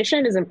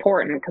repetition is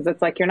important because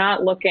it's like you're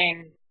not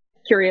looking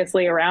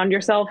curiously around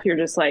yourself. You're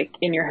just like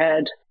in your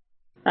head.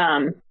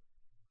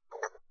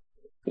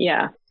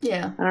 Yeah.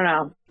 I don't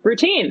know.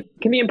 Routine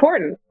can be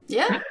important.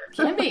 Yeah,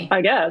 can be.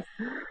 I guess.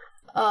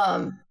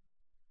 Well,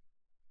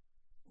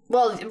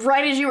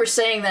 right as you were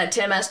saying that,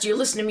 Tim asked, do you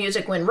listen to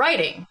music when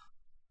writing?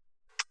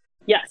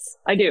 Yes,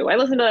 I do. I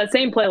listen to that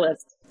same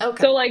playlist.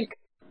 Okay. So like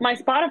my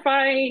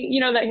Spotify, you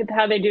know,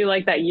 how they do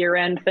like that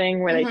year-end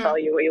thing where they tell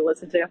you what you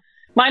listen to.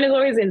 Mine is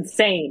always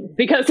insane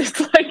because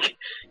it's like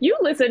you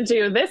listen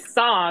to this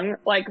song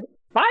like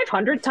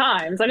 500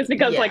 times, and it's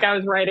because like I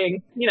was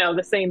writing, you know,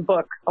 the same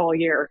book all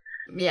year.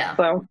 Yeah.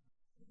 So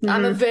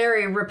I'm a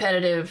very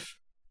repetitive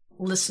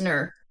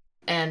listener,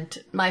 and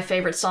my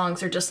favorite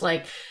songs are just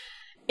like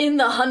in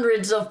the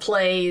hundreds of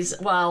plays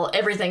while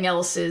everything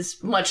else is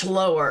much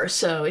lower.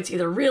 So it's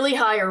either really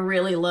high or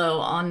really low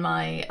on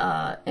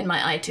my in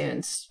my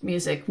iTunes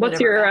music.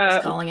 What's your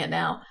Apple's calling it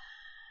now?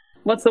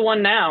 What's the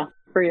one now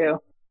for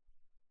you?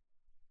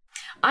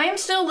 I am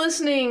still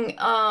listening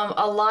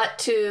a lot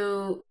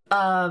to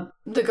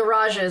The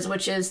Garages,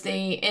 which is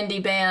the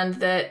indie band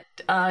that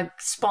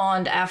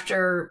spawned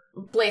after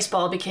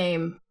Blaseball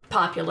became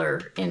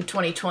popular in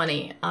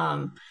 2020.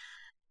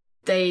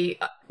 They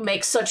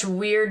make such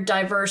weird,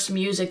 diverse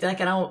music that I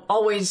can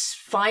always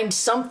find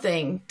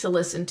something to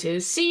listen to.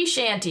 Sea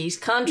shanties,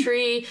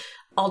 country,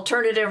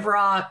 alternative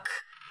rock,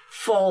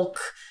 folk,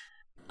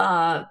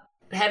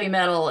 heavy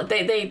metal.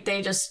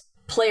 They just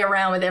play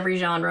around with every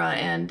genre,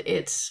 and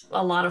it's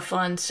a lot of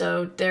fun.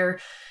 So they're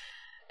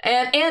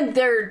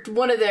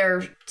one of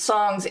their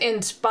songs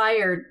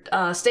inspired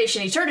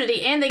Station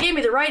Eternity, and they gave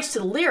me the rights to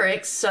the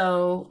lyrics,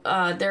 so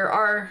there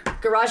are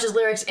Garage's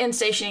lyrics in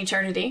Station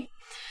Eternity.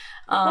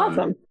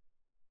 Awesome.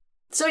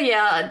 So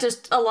yeah,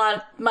 just a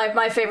lot.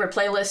 My favorite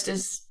playlist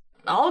is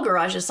all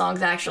Garage's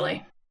songs,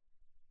 actually.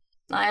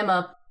 I am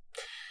a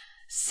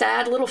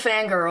sad little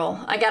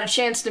fangirl. I got a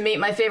chance to meet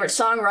my favorite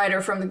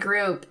songwriter from the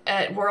group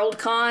at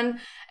Worldcon,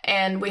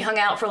 and we hung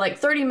out for like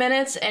 30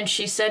 minutes, and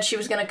she said she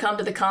was going to come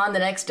to the con the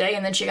next day,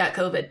 and then she got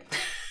COVID.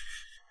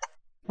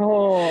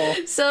 Oh.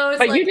 So it's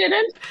But you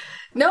didn't?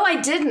 No,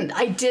 I didn't.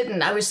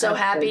 I was so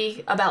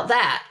happy about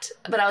that.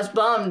 But I was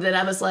bummed that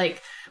I was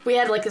like, we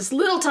had like this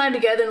little time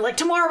together, and like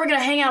tomorrow we're going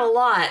to hang out a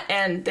lot,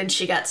 and then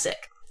she got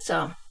sick.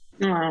 So.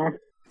 Oh.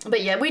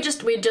 But yeah, we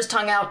just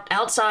hung out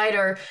outside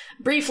or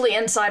briefly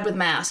inside with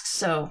masks.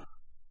 So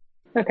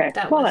okay,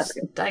 that's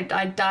good.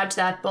 I dodged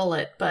that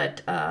bullet,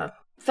 but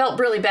felt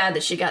really bad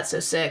that she got so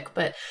sick.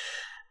 But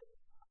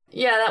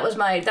yeah, that was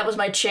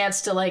my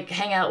chance to like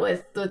hang out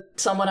with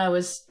someone I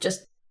was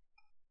just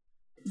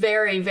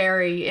very,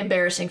 very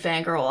embarrassing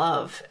fangirl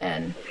of,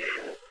 and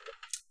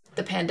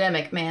the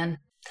pandemic, man.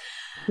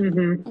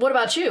 Mm-hmm. What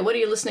about you? What are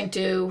you listening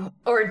to,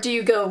 or do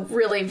you go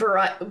really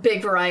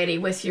big variety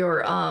with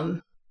your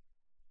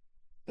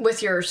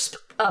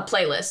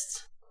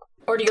playlists,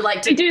 or do you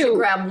like to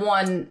grab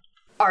one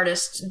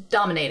artist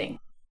dominating?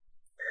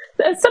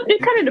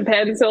 It kind of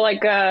depends. So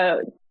like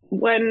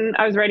when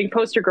I was writing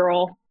Poster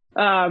Girl,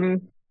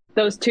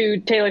 those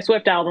 2 Taylor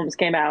Swift albums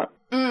came out,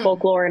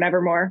 Folklore and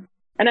Evermore,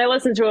 and I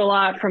listened to a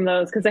lot from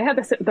those because they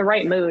had the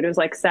right mood. It was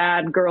like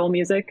sad girl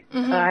music.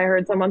 I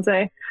heard someone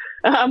say.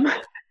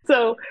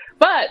 So,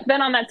 but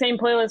then on that same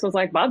playlist was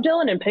like Bob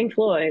Dylan and Pink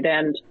Floyd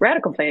and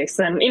Radical Face,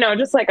 and, you know,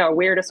 just like a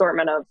weird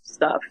assortment of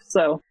stuff.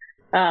 So,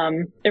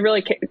 it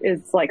really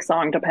is like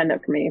song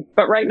dependent for me.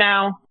 But right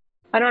now,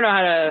 I don't know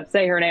how to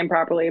say her name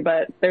properly,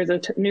 but there's a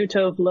new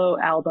Tove Lo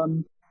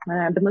album, and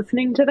I've been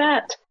listening to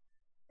that.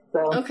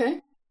 So,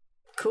 okay,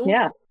 cool.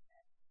 Yeah.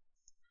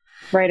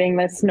 Writing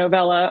this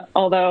novella,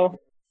 although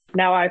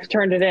now I've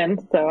turned it in,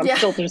 so I'm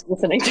still just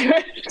listening to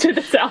it, to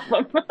this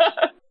album.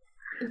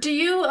 Do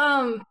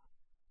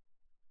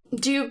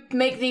you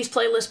make these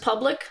playlists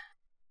public?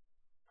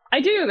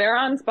 I do. They're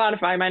on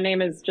Spotify. My name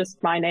is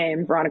just my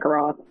name, Veronica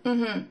Roth.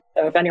 Mm-hmm.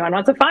 So if anyone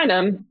wants to find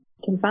them,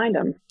 you can find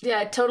them. Yeah,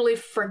 I totally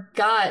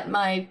forgot.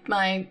 My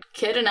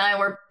kid and I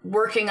were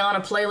working on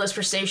a playlist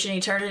for Station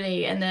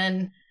Eternity, and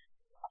then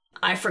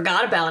I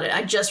forgot about it.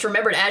 I just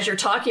remembered as you're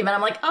talking about it.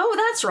 I'm like, oh,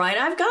 that's right.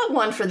 I've got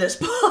one for this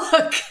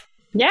book.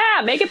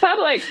 Yeah, make it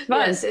public.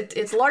 Fun. Yes,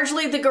 it's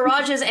largely the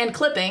Garages and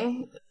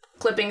Clipping.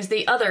 Clipping's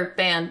the other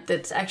band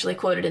that's actually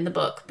quoted in the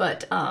book,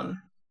 but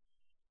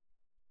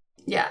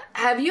yeah.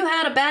 Have you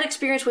had a bad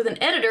experience with an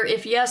editor?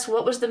 If yes,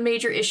 what was the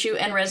major issue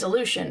and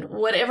resolution?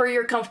 Whatever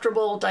you're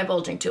comfortable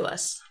divulging to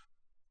us.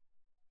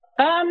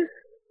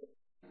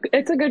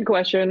 It's a good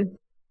question.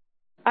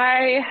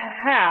 I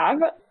have.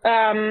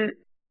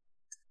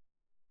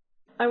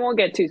 I won't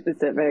get too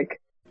specific.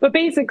 But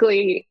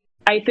basically,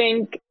 I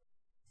think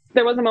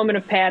there was a moment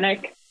of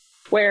panic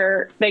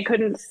where they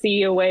couldn't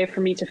see a way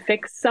for me to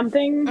fix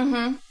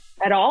something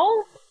at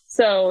all.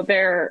 So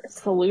their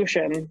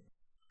solution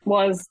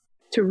was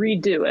to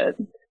redo it.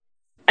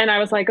 And I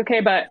was like,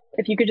 okay, but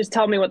if you could just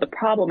tell me what the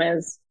problem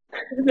is,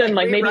 then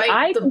like maybe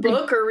I the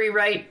book or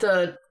rewrite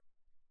the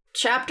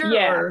chapter.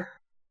 Yeah. Or...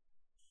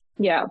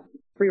 Yeah.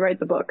 Rewrite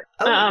the book.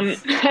 Oh.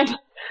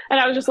 And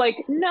I was just like,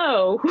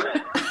 no,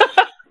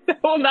 that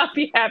will not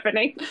be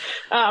happening.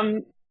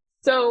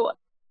 So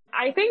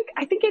I think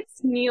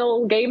it's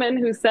Neil Gaiman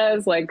who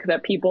says like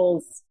that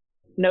people's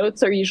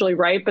notes are usually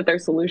right, but their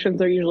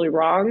solutions are usually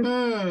wrong.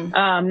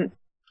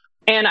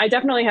 And I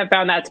definitely have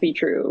found that to be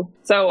true.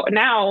 So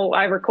now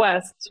I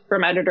request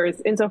from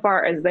editors,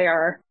 insofar as they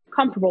are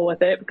comfortable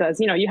with it, because,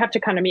 you know, you have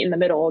to kind of meet in the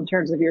middle in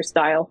terms of your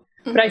style.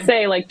 But I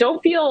say, like,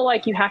 don't feel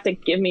like you have to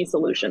give me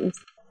solutions.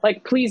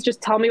 Like, please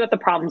just tell me what the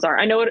problems are.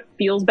 I know it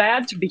feels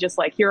bad to be just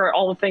like, here are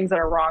all the things that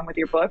are wrong with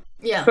your book.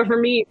 Yeah. But for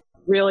me,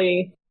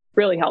 really,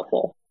 really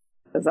helpful.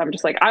 Because I'm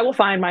just like, I will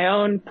find my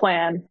own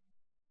plan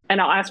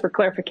and I'll ask for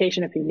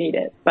clarification if you need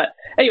it. But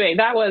anyway,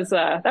 that was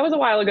a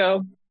while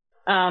ago.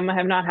 I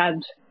have not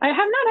had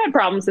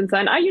problems since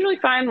then. I usually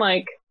find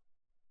like,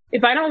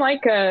 if I don't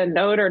like a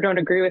note or don't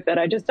agree with it,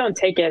 I just don't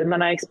take it and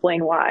then I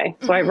explain why.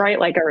 So I write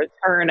like a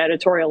return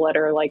editorial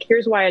letter, like,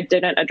 here's why I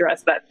didn't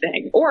address that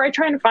thing. Or I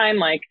try and find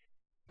like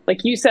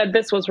you said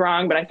this was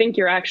wrong, but I think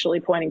you're actually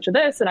pointing to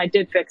this and I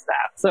did fix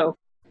that. So,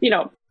 you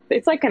know,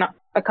 it's like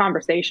a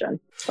conversation.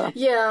 So.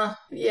 Yeah.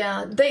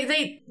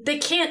 They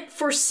can't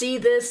foresee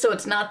this, so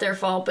it's not their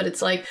fault, but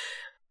it's like,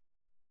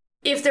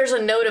 if there's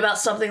a note about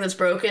something that's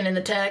broken in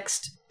the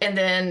text, and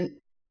then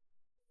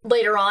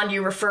later on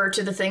you refer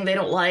to the thing they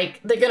don't like,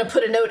 they're going to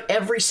put a note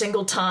every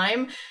single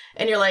time,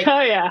 and you're like,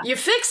 oh yeah, you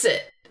fix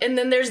it. And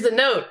then there's the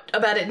note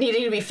about it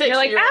needing to be fixed. You're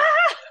like,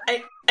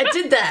 I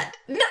did that.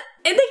 No,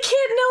 and they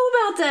can't know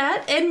about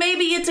that. And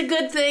maybe it's a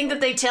good thing that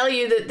they tell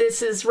you that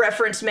this is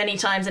referenced many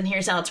times and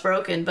here's how it's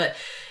broken. But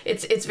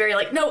it's very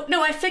like, no,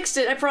 I fixed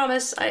it. I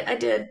promise. I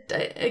did.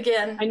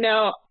 Again. I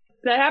know.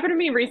 That happened to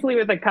me recently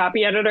with a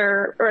copy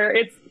editor, or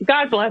it's,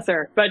 God bless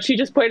her, but she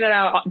just pointed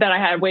out that I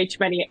had way too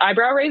many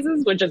eyebrow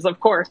raises, which is, of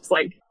course,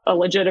 like a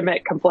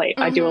legitimate complaint.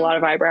 I do a lot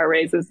of eyebrow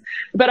raises,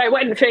 but I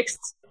went and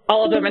fixed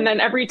all of them. And then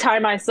every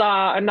time I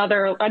saw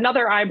another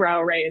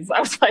eyebrow raise,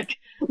 I was like,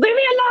 leave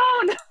me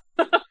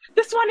alone.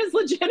 This one is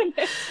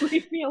legitimate.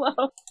 Leave me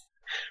alone.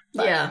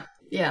 But,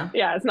 yeah,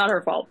 it's not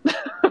her fault.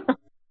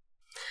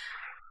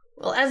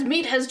 Well, as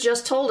Meat has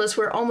just told us,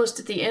 we're almost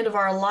at the end of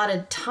our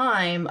allotted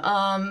time.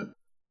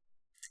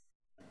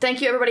 Thank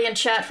you, everybody in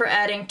chat, for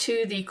adding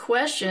to the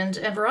questions.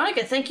 And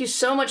Veronica, thank you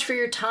so much for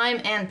your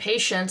time and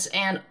patience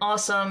and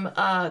awesome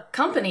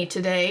company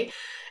today.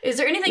 Is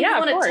there anything you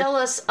want to tell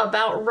us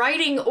about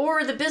writing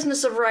or the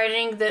business of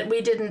writing that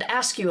we didn't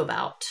ask you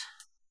about?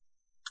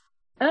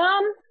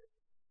 I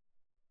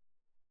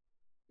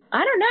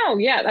don't know.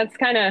 Yeah, that's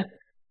kind of,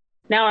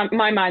 now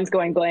my mind's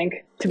going blank,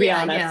 to be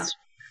honest.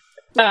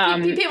 Yeah.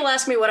 People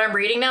ask me what I'm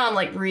reading now. I'm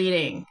like,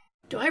 reading.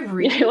 Do I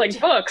read? Like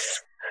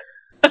books.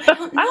 I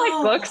don't know.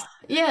 I like books.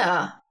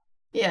 Yeah.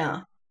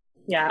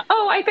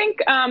 Oh, I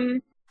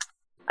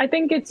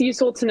think it's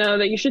useful to know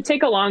that you should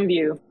take a long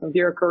view of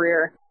your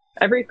career.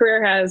 Every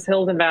career has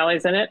hills and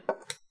valleys in it.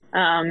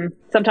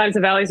 Sometimes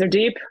the valleys are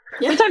deep.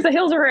 Yeah. Sometimes the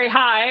hills are very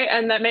high,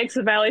 and that makes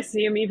the valleys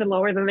seem even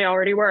lower than they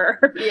already were.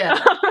 Yeah.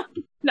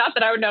 Not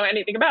that I would know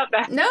anything about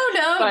that. No.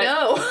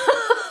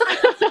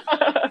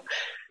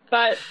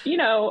 But, you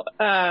know,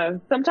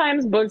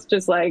 sometimes books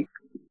just like,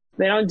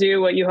 they don't do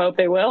what you hope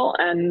they will,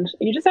 and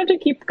you just have to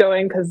keep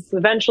going, because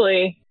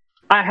eventually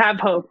I have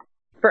hope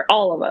for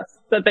all of us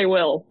that they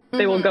will.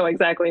 They will go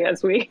exactly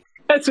as we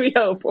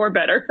hope, or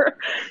better.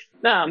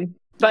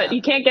 But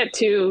you can't get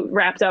too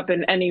wrapped up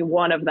in any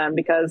one of them,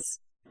 because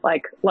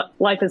like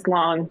life is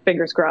long,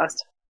 fingers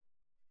crossed.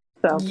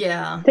 So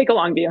yeah, take a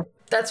long view.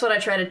 That's what I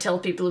try to tell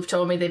people who've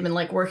told me they've been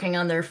like working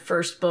on their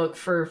first book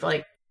for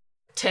like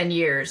 10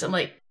 years. I'm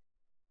like,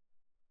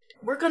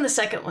 work on the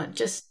second one.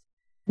 Just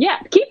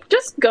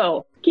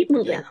keep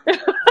moving.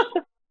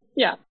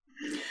 Yeah.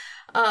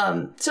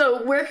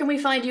 So where can we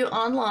find you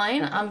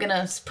online? I'm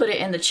gonna put it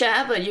in the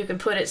chat, but you can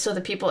put it so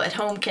the people at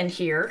home can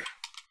hear.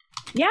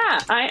 Yeah,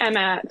 I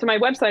am so my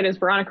website is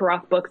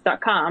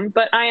veronicarothbooks.com,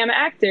 but I am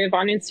active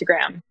on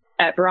Instagram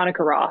at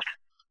Veronica Roth.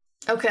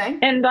 Okay.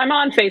 And I'm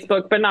on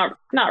Facebook, but not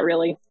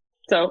really.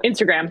 So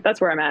Instagram, that's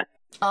where I'm at.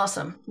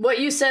 Awesome. What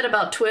you said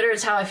about Twitter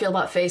is how I feel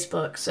about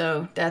Facebook.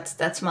 So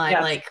that's my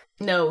like,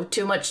 no,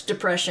 too much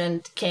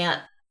depression,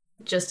 can't.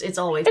 Just, it's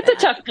always bad. A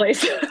tough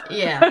place.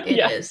 Yeah,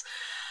 it is.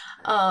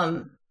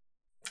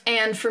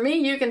 And for me,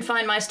 you can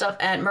find my stuff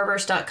at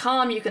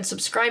Merverse.com. You can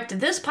subscribe to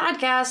this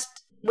podcast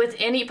with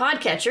any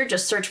podcatcher.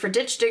 Just search for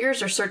Ditch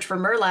Diggers or search for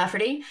Mer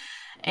Lafferty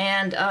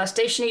and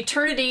Station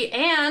Eternity,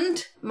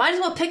 and might as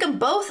well pick them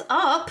both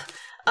up.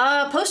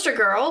 Poster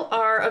Girl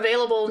are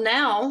available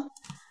now.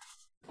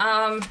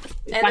 And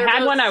if I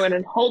had one, I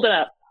would hold it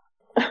up.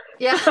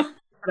 Yeah. Put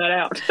that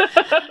out.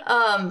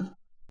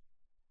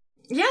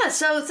 Yeah,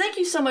 so thank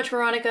you so much,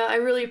 Veronica. I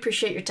really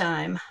appreciate your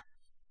time.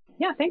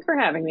 Yeah, thanks for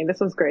having me. This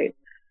was great.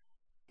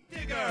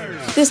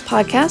 This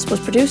podcast was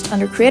produced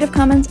under Creative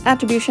Commons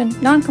Attribution,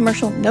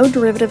 Non-Commercial, No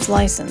Derivatives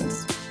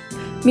License.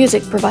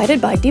 Music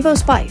provided by Devo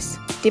Spice,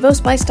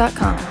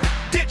 devospice.com.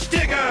 Ditch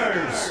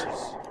Diggers!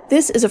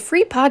 This is a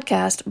free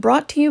podcast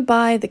brought to you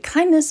by the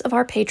kindness of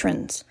our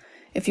patrons.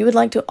 If you would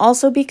like to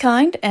also be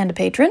kind and a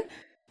patron,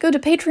 go to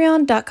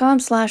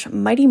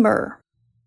patreon.com/mightymur.